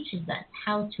teaches us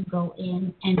how to go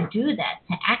in and do that,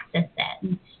 to access that.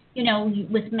 And, you know,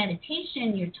 with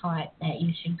meditation, you're taught that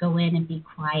you should go in and be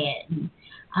quiet,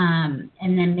 and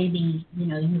then maybe, you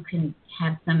know, you can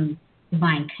have some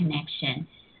divine connection.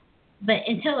 But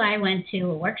until I went to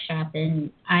a workshop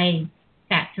and I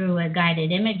sat through a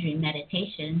guided imagery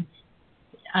meditation,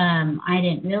 I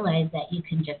didn't realize that you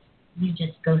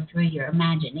just go through your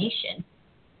imagination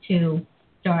to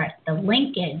start the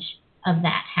linkage of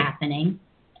that happening.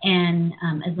 And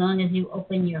as long as you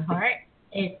open your heart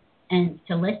and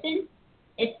to listen,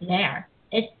 it's there.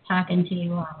 It's talking to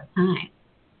you all the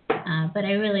time. But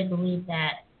I really believe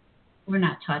that we're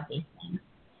not taught these things.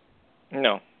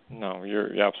 No,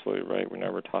 you're absolutely right. We're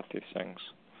never taught these things.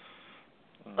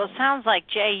 Well, it sounds like,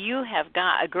 Jay, you have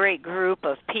got a great group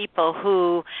of people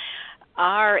who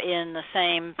are in the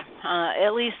same,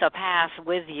 at least a path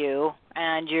with you,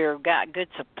 and you've got good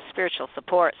spiritual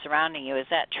support surrounding you. Is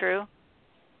that true?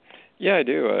 Yeah, I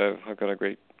do. I've got a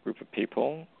great group of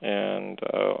people, and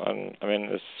I'm in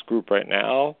this group right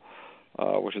now,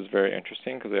 which is very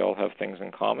interesting because they all have things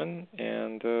in common,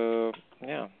 and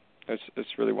yeah,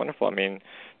 it's really wonderful. I mean,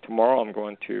 tomorrow I'm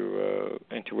going to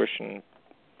Intuition,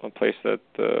 a place that,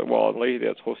 a lady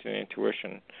that's hosting an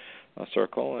Intuition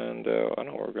circle, and I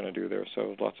know what we're going to do there,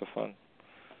 so lots of fun.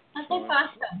 That's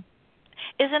awesome.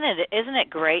 Isn't it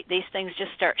great? These things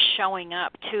just start showing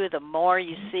up too. The more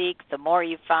you seek, the more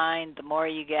you find, the more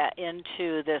you get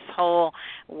into this whole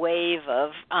wave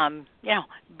of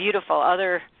beautiful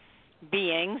other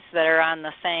beings that are on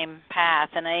the same path.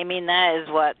 And I mean, that is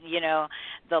what,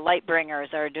 the light bringers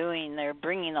are doing. They're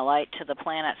bringing the light to the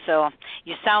planet. So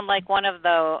you sound like one of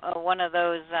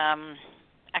those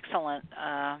excellent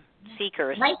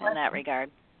seekers in that regard.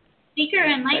 Seeker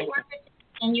and light worker,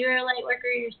 and you're a light worker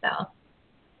yourself.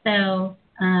 So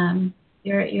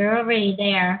you're already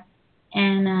there,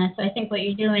 and so I think what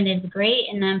you're doing is great,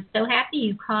 and I'm so happy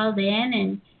you called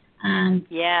in and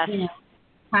yes.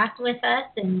 Talked with us,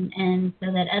 and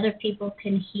so that other people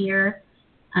can hear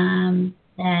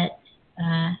that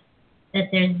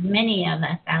there's many of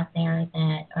us out there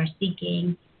that are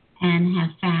seeking and have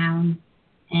found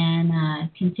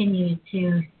and continue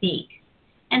to seek.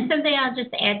 And something I'll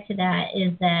just add to that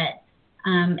is that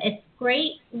it's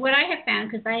great. What I have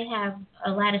found, because I have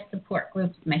a lot of support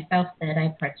groups myself that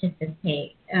I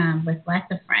participate with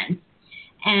lots of friends,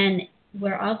 and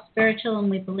we're all spiritual and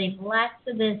we believe lots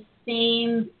of the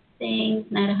same things,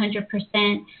 not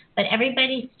 100%, but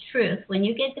everybody's truth. When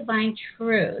you get divine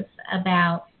truth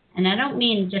about, and I don't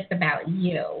mean just about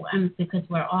you, because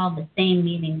we're all the same,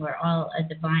 meaning we're all a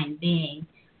divine being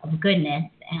of goodness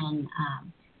and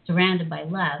surrounded by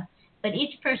love. But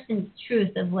each person's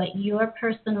truth of what your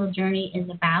personal journey is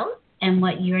about and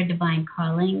what your divine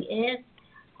calling is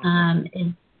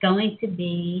going to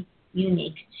be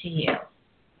unique to you.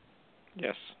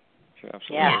 Yes, you're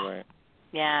absolutely right.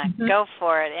 Yeah, Go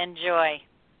for it. Enjoy.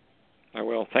 I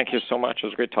will. Thank you so much. It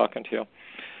was great talking to you.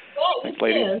 Yeah, thanks,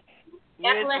 ladies. You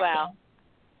as well.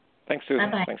 Thanks, Susan.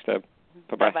 Bye-bye. Thanks, Deb.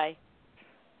 Bye-bye. Bye-bye.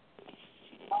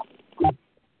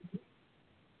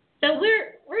 So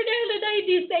we're down to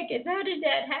 90 seconds. How did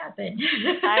that happen?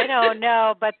 I don't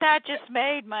know, but that just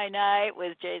made my night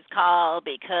with Jay's call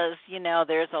because,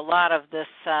 there's a lot of this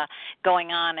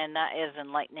going on, and that is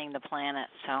enlightening the planet.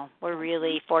 So we're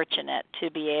really fortunate to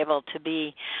be able to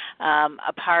be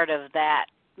a part of that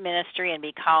ministry and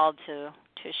be called to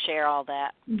share all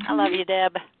that. Mm-hmm. I love you,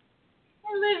 Deb.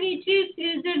 I love you too,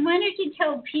 Susan. Why don't you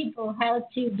tell people how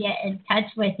to get in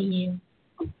touch with you?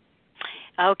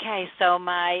 Okay, so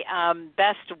my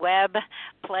best web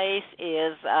place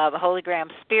is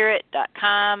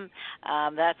holygramspirit.com.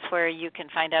 That's where you can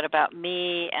find out about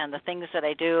me and the things that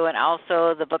I do, and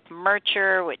also the book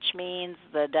Merture, which means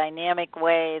the dynamic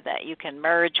way that you can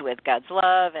merge with God's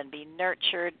love and be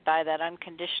nurtured by that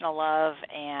unconditional love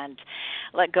and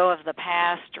let go of the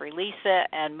past, release it,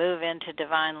 and move into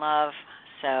divine love.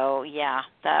 So, yeah,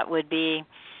 that would be,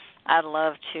 I'd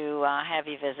love to have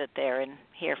you visit there and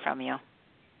hear from you.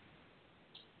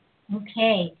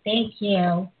 Okay, thank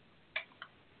you.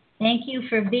 Thank you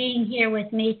for being here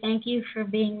with me. Thank you for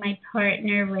being my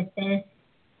partner with this.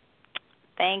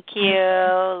 Thank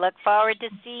you. Look forward to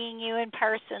seeing you in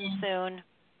person soon.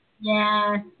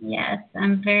 Yes.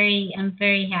 I'm very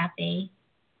happy.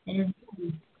 It is.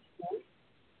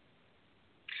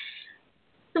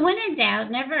 So when in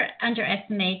doubt, never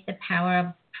underestimate the power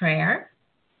of prayer.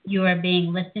 You are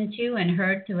being listened to and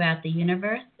heard throughout the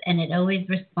universe, and it always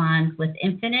responds with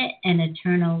infinite and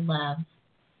eternal love.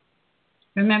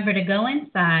 Remember to go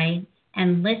inside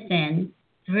and listen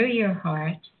through your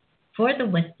heart for the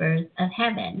whispers of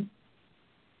heaven.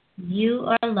 You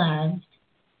are loved.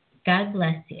 God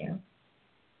bless you.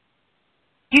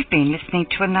 You've been listening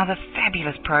to another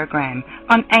fabulous program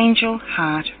on Angel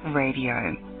Heart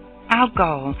Radio. Our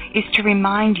goal is to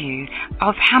remind you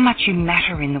of how much you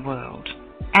matter in the world,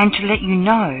 and to let you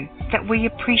know that we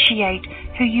appreciate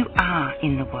who you are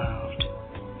in the world.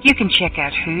 You can check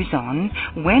out who's on,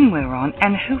 when we're on,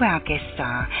 and who our guests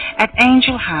are at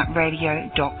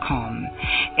angelheartradio.com.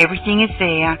 Everything is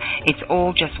there. It's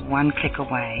all just one click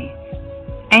away.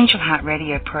 Angel Heart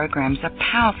Radio programs are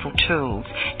powerful tools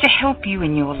to help you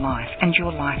in your life and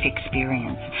your life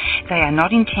experience. They are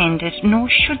not intended, nor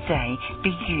should they,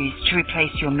 be used to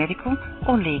replace your medical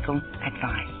or legal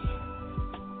advice.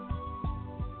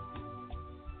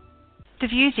 The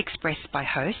views expressed by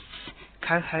hosts,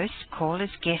 co-hosts,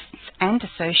 callers, guests, and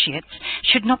associates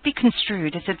should not be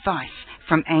construed as advice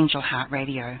from Angel Heart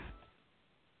Radio.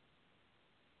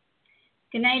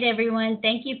 Good night, everyone.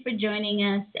 Thank you for joining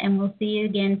us, and we'll see you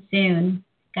again soon.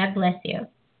 God bless you.